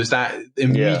 There's that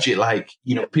immediate,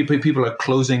 people are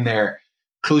closing their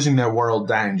world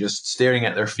down, just staring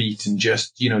at their feet and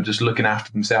just looking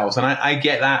after themselves. And I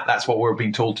get that. That's what we're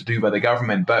being told to do by the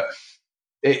government. But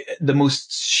the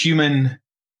most human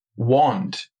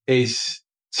want is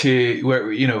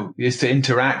to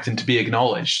interact and to be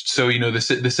acknowledged. So,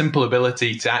 the simple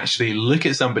ability to actually look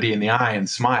at somebody in the eye and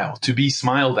smile, to be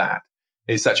smiled at,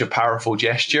 is such a powerful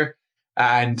gesture.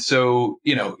 And so,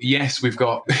 yes, we've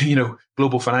got,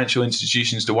 global financial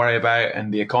institutions to worry about,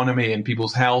 and the economy and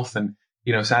people's health. And,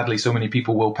 sadly, so many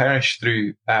people will perish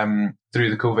through the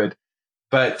COVID.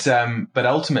 But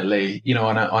ultimately,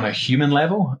 on a human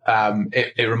level,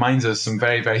 it reminds us some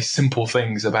very, very simple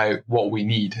things about what we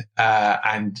need.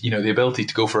 And, the ability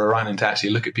to go for a run and to actually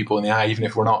look at people in the eye, even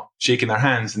if we're not shaking their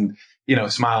hands, and,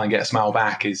 smile and get a smile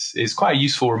back is quite a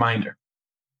useful reminder.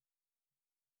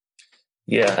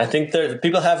 Yeah, I think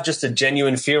people have just a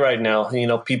genuine fear right now.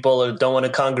 People don't want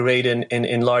to congregate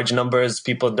in large numbers.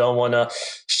 People don't want to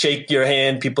shake your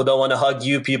hand. People don't want to hug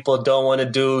you. People don't want to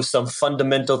do some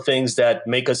fundamental things that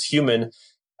make us human.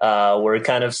 We're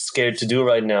kind of scared to do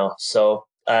right now. So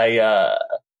I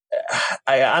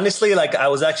honestly, I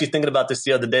was actually thinking about this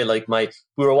the other day. We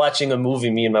were watching a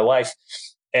movie, me and my wife,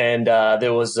 and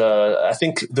there was a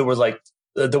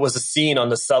scene on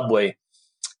the subway.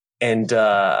 And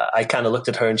I kind of looked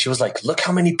at her, and she was like, "Look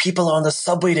how many people are on the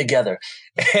subway together."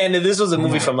 And this was a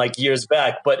movie from years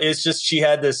back, but it's just, she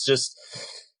had this just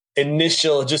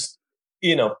initial,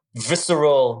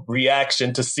 visceral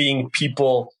reaction to seeing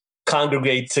people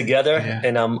congregate together. Yeah.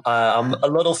 And I'm a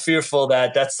little fearful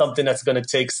that that's something that's going to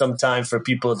take some time for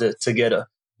people to get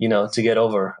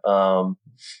over.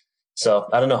 So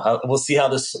I don't know. We'll see how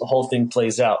this whole thing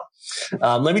plays out.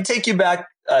 Let me take you back,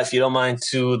 if you don't mind,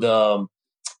 to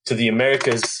the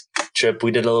Americas trip.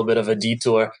 We did a little bit of a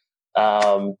detour.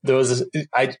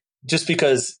 Just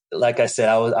because, like I said,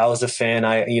 I was a fan.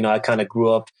 I kind of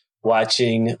grew up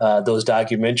watching those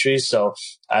documentaries. So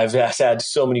I've had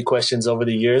so many questions over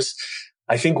the years.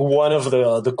 I think one of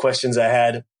the questions I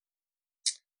had,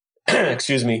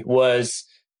 excuse me, was,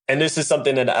 and this is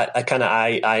something that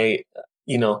I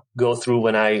go through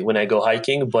when I go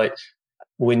hiking, but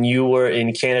when you were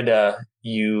in Canada,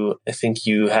 I think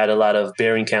you had a lot of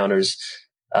bear encounters.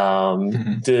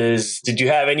 Did you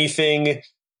have anything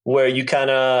where you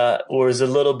kind of was a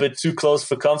little bit too close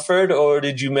for comfort, or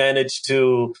did you manage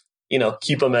to,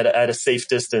 keep them at a safe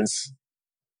distance?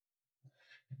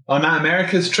 On that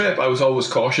America's trip, I was always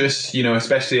cautious,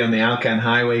 especially on the Alcan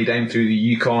Highway down through the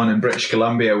Yukon and British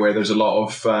Columbia, where there's a lot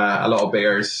of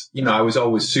bears. I was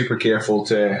always super careful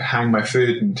to hang my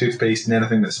food and toothpaste and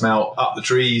anything that smelled up the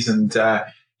trees, and to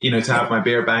have my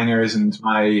bear bangers and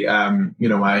my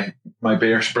my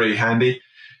bear spray handy.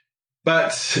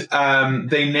 But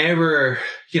they never,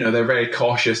 they're very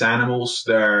cautious animals.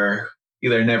 They're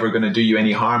never going to do you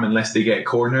any harm unless they get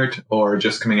cornered or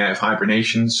just coming out of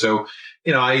hibernation. So,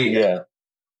 I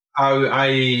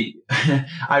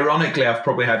ironically, I've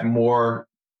probably had more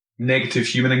negative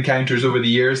human encounters over the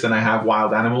years than I have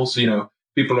wild animals.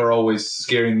 People are always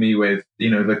scaring me with,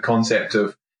 the concept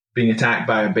of being attacked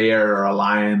by a bear or a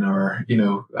lion or,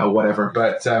 whatever.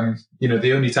 But,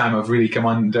 the only time I've really come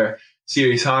under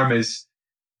serious harm is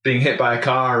being hit by a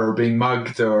car or being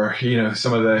mugged, or,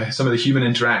 some of the human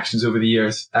interactions over the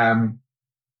years.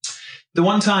 The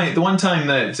one time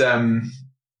that,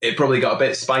 it probably got a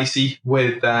bit spicy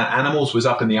with animals was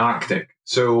up in the Arctic.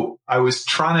 So I was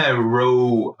trying to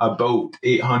row a boat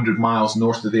 800 miles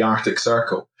north of the Arctic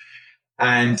Circle.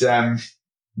 And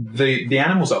the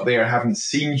animals up there haven't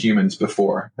seen humans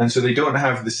before. And so they don't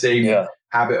have the same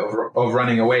habit of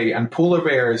running away. And polar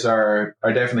bears are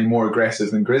definitely more aggressive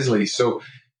than grizzlies. So,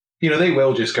 they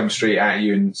will just come straight at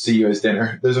you and see you as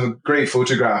dinner. There's a great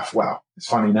photograph, well, it's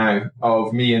funny now,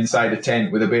 of me inside a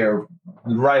tent with a bear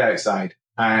right outside.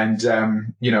 And,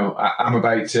 I'm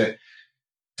about to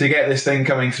get this thing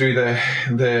coming through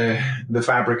the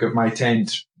fabric of my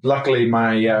tent. Luckily,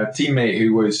 my teammate,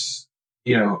 who was,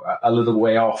 a little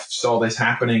way off, saw this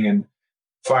happening and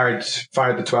fired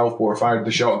the 12 bore, fired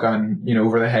the shotgun,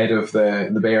 over the head of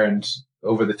the bear and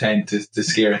over the tent to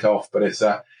scare it off. But it's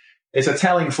a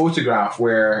telling photograph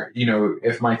where,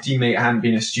 if my teammate hadn't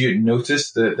been astute and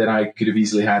noticed that I could have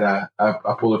easily had a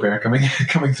polar bear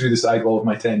coming through the sidewall of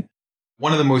my tent.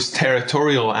 One of the most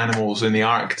territorial animals in the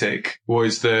Arctic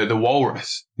was the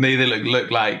walrus. They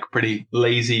look like pretty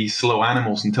lazy, slow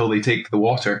animals until they take to the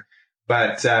water.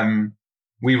 But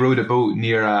we rowed a boat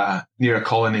near a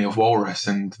colony of walrus,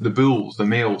 and the bulls, the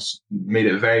males, made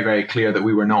it very, very clear that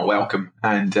we were not welcome.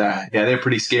 And they're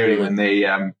pretty scary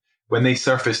when they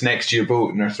surface next to your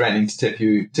boat and are threatening to tip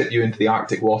you into the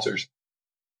Arctic waters.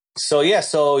 So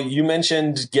you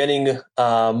mentioned getting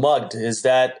mugged. Is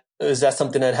that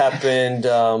something that happened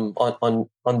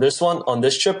on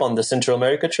this trip, on the Central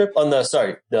America trip,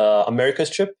 the Americas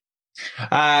trip?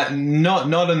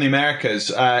 Not on the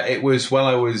Americas. It was while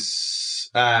I was.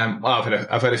 I've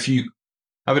had a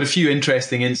few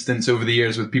interesting incidents over the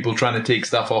years with people trying to take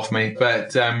stuff off me,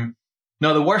 but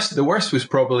no, the worst was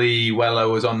probably while I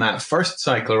was on that first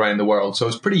cycle around the world. So I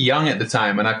was pretty young at the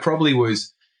time, and I probably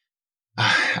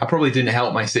didn't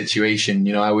help my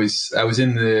situation. I was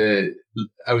in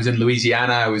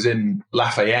Louisiana. I was in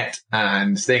Lafayette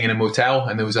and staying in a motel,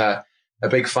 and there was a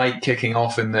big fight kicking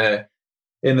off in the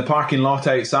parking lot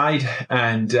outside.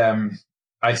 And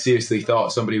I seriously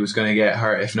thought somebody was going to get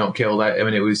hurt, if not killed. I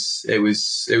mean, it was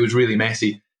really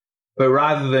messy. But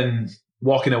rather than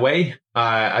walking away,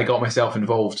 I got myself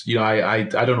involved. I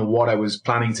don't know what I was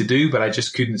planning to do, but I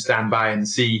just couldn't stand by and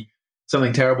see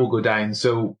something terrible go down.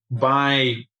 So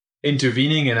by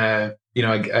intervening in a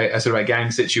sort of a gang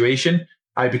situation,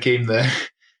 I became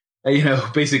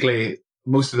basically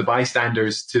most of the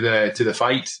bystanders to the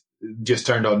fight just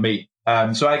turned on me.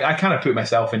 So I kind of put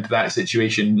myself into that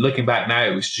situation. Looking back now,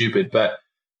 it was stupid, but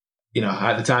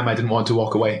at the time I didn't want to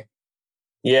walk away.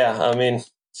 Yeah, I mean,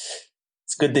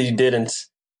 it's good that you didn't.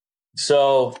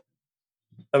 So,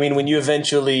 I mean, when you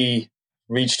eventually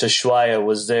reached Ushuaia,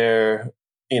 was there,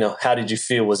 how did you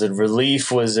feel? Was it relief?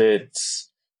 Was it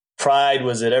pride?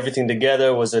 Was it everything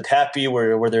together? Was it happy?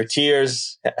 Were there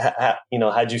tears?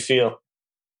 How'd you feel?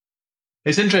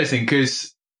 It's interesting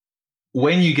because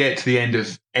when you get to the end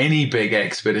of any big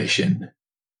expedition,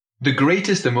 the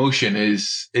greatest emotion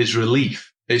is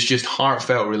relief. It's just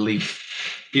heartfelt relief.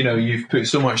 You've put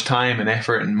so much time and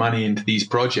effort and money into these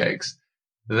projects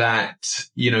that,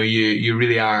 you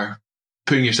really are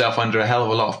putting yourself under a hell of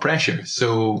a lot of pressure.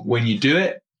 So when you do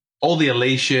it, all the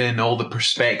elation, all the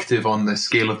perspective on the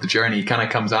scale of the journey kind of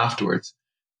comes afterwards.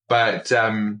 But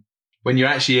when you're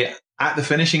actually at the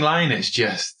finishing line, it's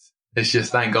just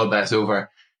thank God that's over.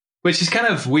 Which is kind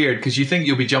of weird because you think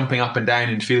you'll be jumping up and down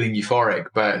and feeling euphoric.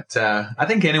 But I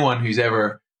think anyone who's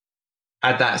ever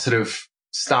had that sort of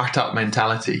startup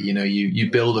mentality,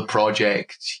 you build a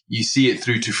project, you see it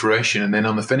through to fruition, and then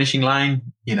on the finishing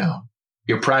line,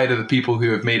 you're proud of the people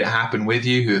who have made it happen with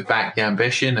you, who have backed the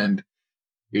ambition, and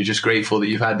you're just grateful that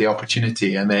you've had the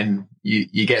opportunity. And then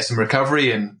you get some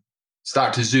recovery and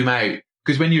start to zoom out.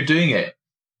 Because when you're doing it,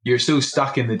 you're so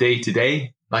stuck in the day to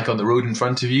day, like on the road in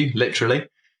front of you, literally,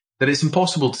 that it's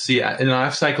impossible to see it.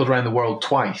 I've cycled around the world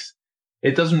twice.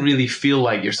 It doesn't really feel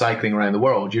like you're cycling around the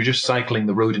world. You're just cycling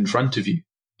the road in front of you.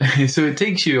 So it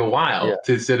takes you a while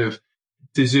to sort of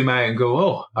to zoom out and go,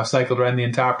 oh, I've cycled around the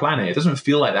entire planet. It doesn't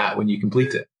feel like that when you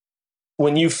complete it.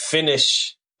 When you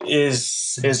finish,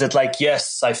 is it like,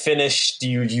 yes, I finished? Do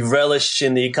you relish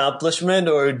in the accomplishment,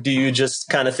 or do you just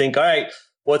kind of think, all right,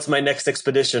 what's my next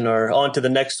expedition, or on to the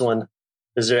next one?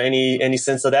 Is there any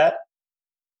sense of that?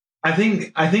 I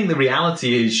think the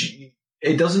reality is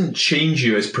it doesn't change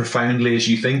you as profoundly as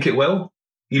you think it will.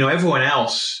 Everyone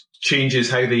else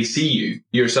changes how they see you.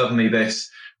 You're suddenly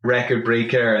this record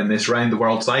breaker and this round the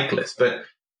world cyclist, but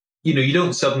you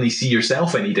don't suddenly see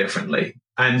yourself any differently.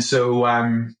 And so,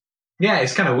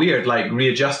 it's kind of weird, like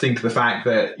readjusting to the fact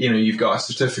that, you've got a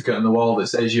certificate on the wall that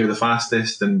says you're the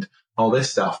fastest and all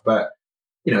this stuff, but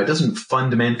it doesn't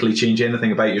fundamentally change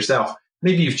anything about yourself.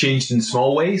 Maybe you've changed in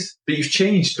small ways, but you've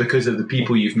changed because of the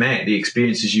people you've met, the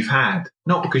experiences you've had,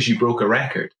 not because you broke a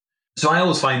record. So I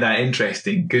always find that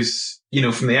interesting because,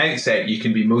 from the outset, you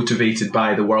can be motivated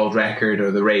by the world record or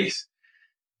the race.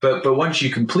 But once you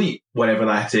complete whatever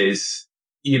that is,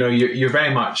 you're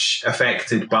very much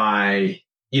affected by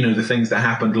the things that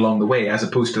happened along the way, as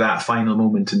opposed to that final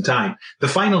moment in time. The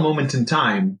final moment in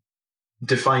time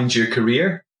defines your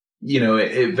career.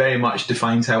 It very much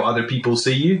defines how other people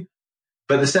see you.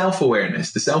 But the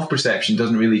self-awareness, the self-perception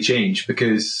doesn't really change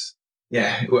because,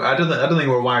 I don't think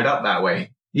we're wired up that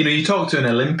way. You talk to an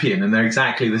Olympian and they're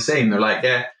exactly the same. They're like,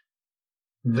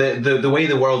 the way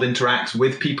the world interacts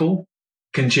with people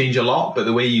can change a lot, but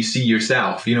the way you see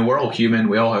yourself, we're all human.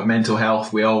 We all have mental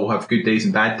health. We all have good days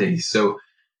and bad days. So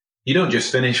you don't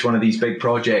just finish one of these big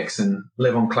projects and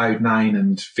live on cloud nine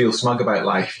and feel smug about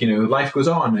life. Life goes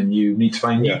on and you need to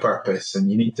find new purpose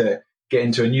and you need to get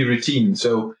into a new routine.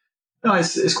 So no,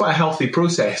 it's quite a healthy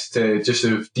process to just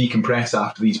sort of decompress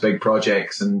after these big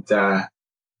projects and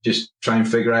just try and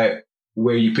figure out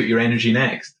where you put your energy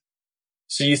next.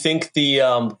 So you think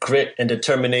the grit and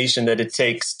determination that it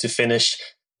takes to finish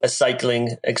a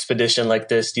cycling expedition like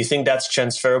this, do you think that's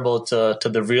transferable to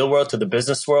the real world, to the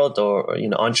business world, or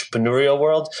entrepreneurial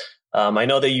world? I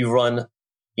know that you run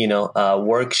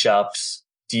workshops.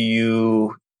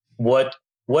 What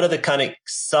are the kind of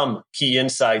some key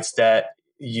insights that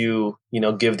you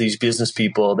give these business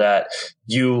people that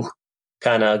you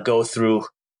kind of go through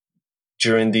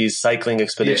during these cycling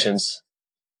expeditions?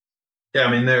 Yeah,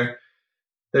 I mean they're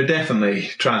definitely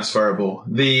transferable.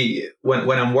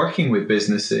 When I'm working with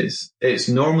businesses, it's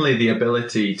normally the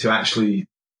ability to actually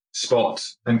spot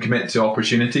and commit to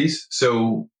opportunities.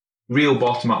 So real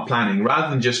bottom up planning,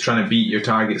 rather than just trying to beat your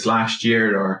targets last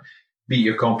year or beat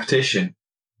your competition,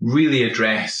 really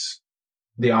address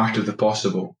the art of the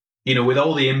possible. With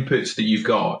all the inputs that you've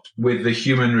got, with the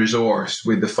human resource,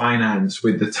 with the finance,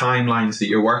 with the timelines that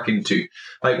you're working to,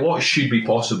 like what should be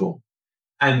possible?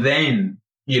 And then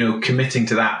committing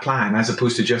to that plan, as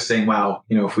opposed to just saying, well,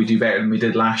 if we do better than we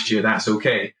did last year, that's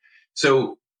okay.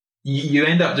 So you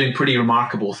end up doing pretty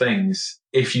remarkable things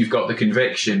if you've got the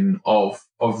conviction of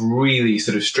really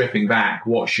sort of stripping back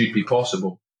what should be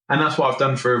possible. And that's what I've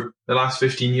done for the last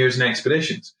 15 years in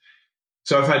expeditions.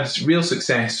 So I've had real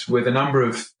success with a number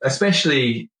of,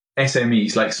 especially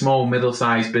SMEs, like small,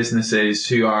 middle-sized businesses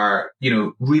who are,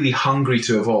 really hungry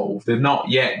to evolve. They've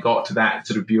not yet got to that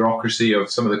sort of bureaucracy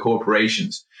of some of the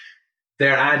corporations.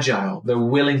 They're agile. They're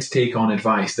willing to take on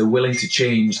advice. They're willing to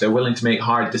change. They're willing to make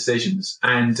hard decisions.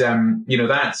 And,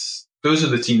 those are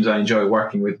the teams I enjoy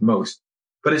working with most.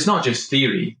 But it's not just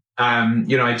theory. I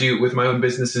do it with my own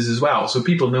businesses as well. So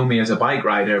people know me as a bike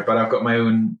rider, but I've got my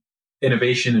own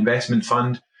innovation investment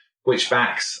fund, which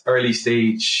backs early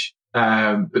stage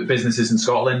businesses in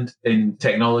Scotland in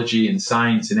technology and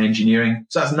science and engineering.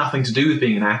 So that's nothing to do with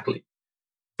being an athlete.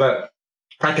 But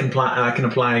I can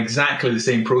apply exactly the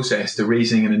same process to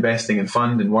raising and investing in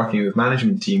fund and working with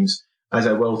management teams as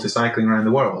I will to cycling around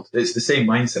the world. It's the same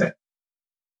mindset.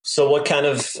 So what kind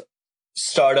of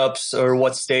startups or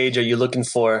what stage are you looking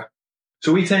for?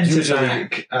 So we tend to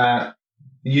back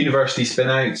university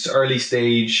spinouts, early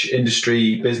stage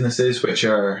industry businesses, which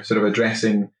are sort of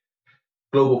addressing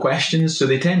global questions. So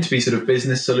they tend to be sort of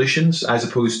business solutions as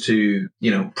opposed to,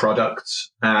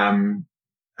 products.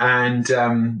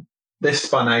 This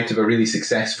spun out of a really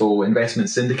successful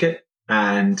investment syndicate,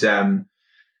 and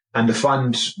the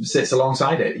fund sits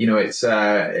alongside it.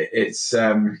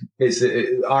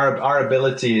 Our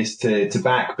ability is to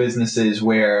back businesses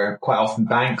where quite often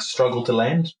banks struggle to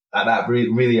lend at that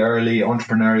really early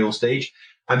entrepreneurial stage.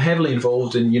 I'm heavily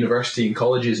involved in university and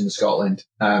colleges in Scotland.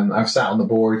 I've sat on the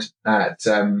board at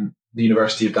the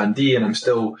University of Dundee, and I'm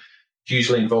still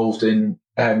hugely involved in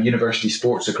university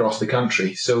sports across the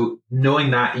country. So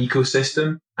knowing that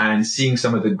ecosystem and seeing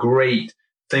some of the great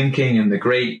thinking and the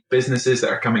great businesses that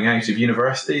are coming out of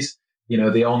universities,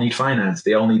 they all need finance,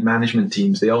 they all need management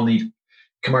teams, they all need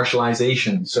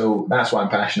commercialization. So that's what I'm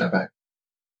passionate about.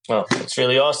 Well, that's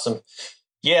really awesome.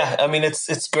 Yeah, I mean,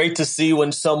 it's great to see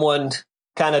when someone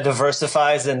kind of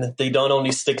diversifies and they don't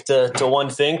only stick to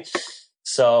one thing.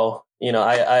 So,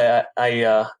 I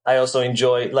also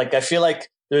enjoy, like, I feel like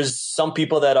there's some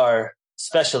people that are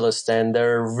specialists and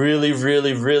they're really,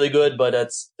 really, really good, but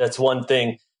that's one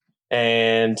thing.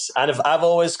 And I've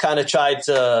always kind of tried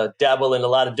to dabble in a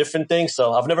lot of different things.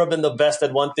 So I've never been the best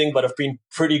at one thing, but I've been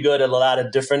pretty good at a lot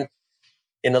of different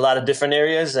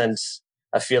areas. And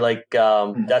I feel like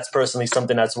that's personally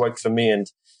something that's worked for me, and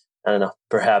I don't know,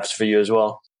 perhaps for you as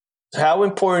well. How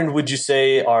important would you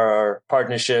say are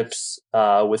partnerships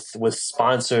with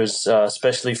sponsors,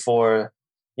 especially for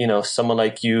someone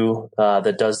like you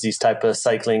that does these type of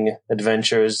cycling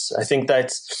adventures? I think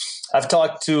I've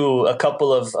talked to a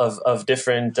couple of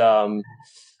different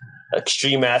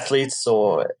extreme athletes,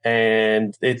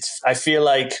 I feel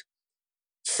like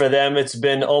for them, it's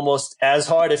been almost as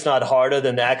hard, if not harder,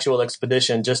 than the actual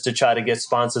expedition, just to try to get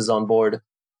sponsors on board.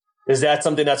 Is that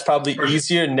something that's probably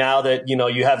easier now that, you know,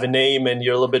 you have a name and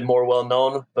you're a little bit more well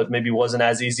known, but maybe wasn't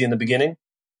as easy in the beginning?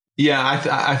 Yeah,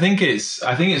 I think it's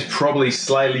probably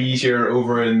slightly easier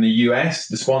over in the US.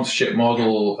 The sponsorship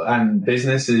model and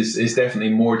business is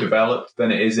definitely more developed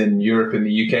than it is in Europe and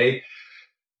the UK.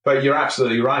 But you're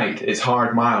absolutely right. It's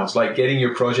hard miles. Like getting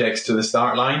your projects to the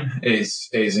start line is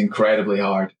incredibly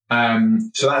hard.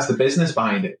 So that's the business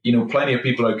behind it. You know, plenty of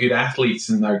people are good athletes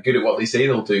and they're good at what they say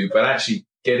they'll do, but actually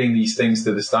getting these things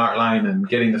to the start line and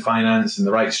getting the finance and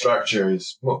the right structure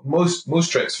is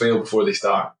most trips fail before they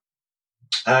start.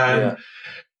 And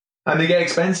they get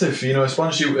expensive, you know,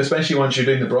 especially once you're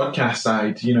doing the broadcast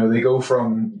side. You know, they go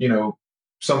from, you know,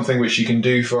 something which you can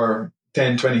do for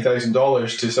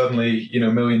 $10,000-$20,000 to suddenly, you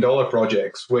know, $1 million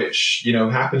projects, which, you know,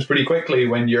 happens pretty quickly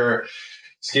when you're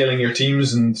scaling your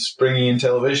teams and bringing in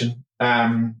television.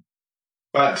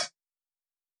 But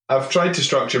I've tried to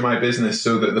structure my business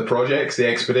so that the projects, the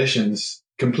expeditions,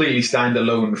 completely stand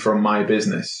alone from my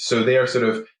business. So they are sort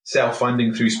of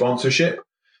self-funding through sponsorship.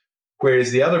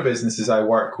 Whereas the other businesses I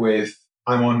work with,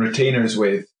 I'm on retainers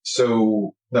with,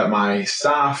 so that my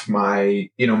staff, my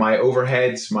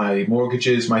overheads, my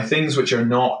mortgages, my things which are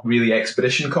not really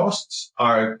expedition costs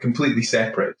are completely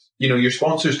separate. You know, your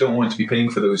sponsors don't want to be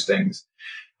paying for those things.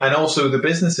 And also the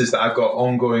businesses that I've got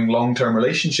ongoing long-term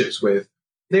relationships with,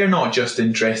 they're not just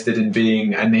interested in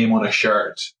being a name on a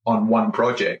shirt on one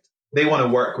project. They want to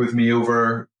work with me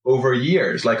over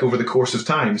years, like over the course of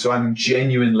time. So I'm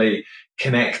genuinely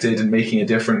connected and making a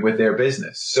difference with their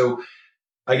business. So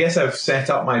I guess I've set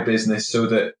up my business so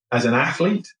that as an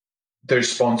athlete,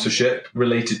 there's sponsorship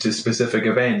related to specific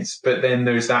events, but then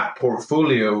there's that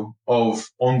portfolio of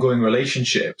ongoing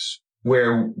relationships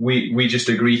where we just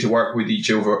agree to work with each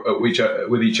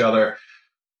other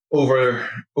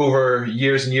over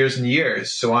years and years and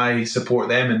years. So I support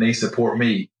them and they support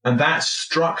me. And that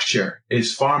structure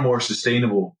is far more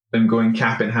sustainable than going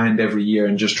cap in hand every year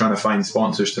and just trying to find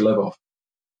sponsors to live off.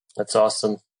 That's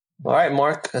awesome. All right,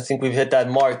 Mark, I think we've hit that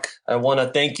mark. I want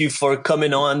to thank you for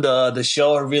coming on the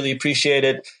show. I really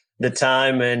appreciated the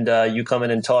time and you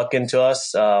coming and talking to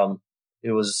us.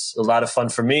 It was a lot of fun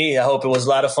for me. I hope it was a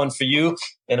lot of fun for you.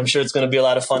 And I'm sure it's going to be a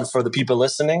lot of fun for the people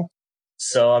listening.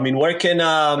 So, I mean, where can,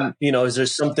 is there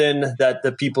something that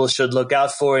the people should look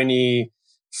out for? Any,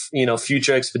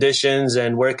 future expeditions,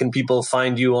 and where can people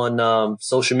find you on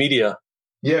social media?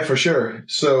 Yeah, for sure.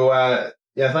 So,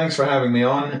 thanks for having me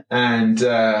on, and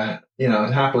I'd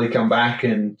happily come back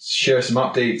and share some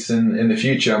updates in the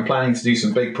future. I'm planning to do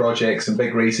some big projects and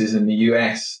big races in the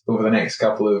US over the next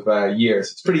couple of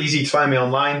years. It's pretty easy to find me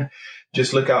online.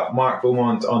 Just look up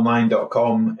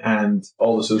markbeaumontonline.com and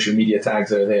all the social media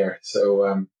tags are there.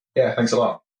 So thanks a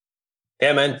lot.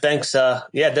 Yeah, man. Thanks.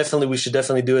 Definitely. We should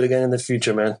definitely do it again in the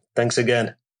future, man. Thanks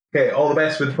again. Okay. All the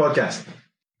best with the podcast.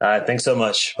 All right. Thanks so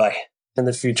much. Bye. In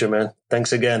the future, man.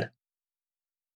 Thanks again.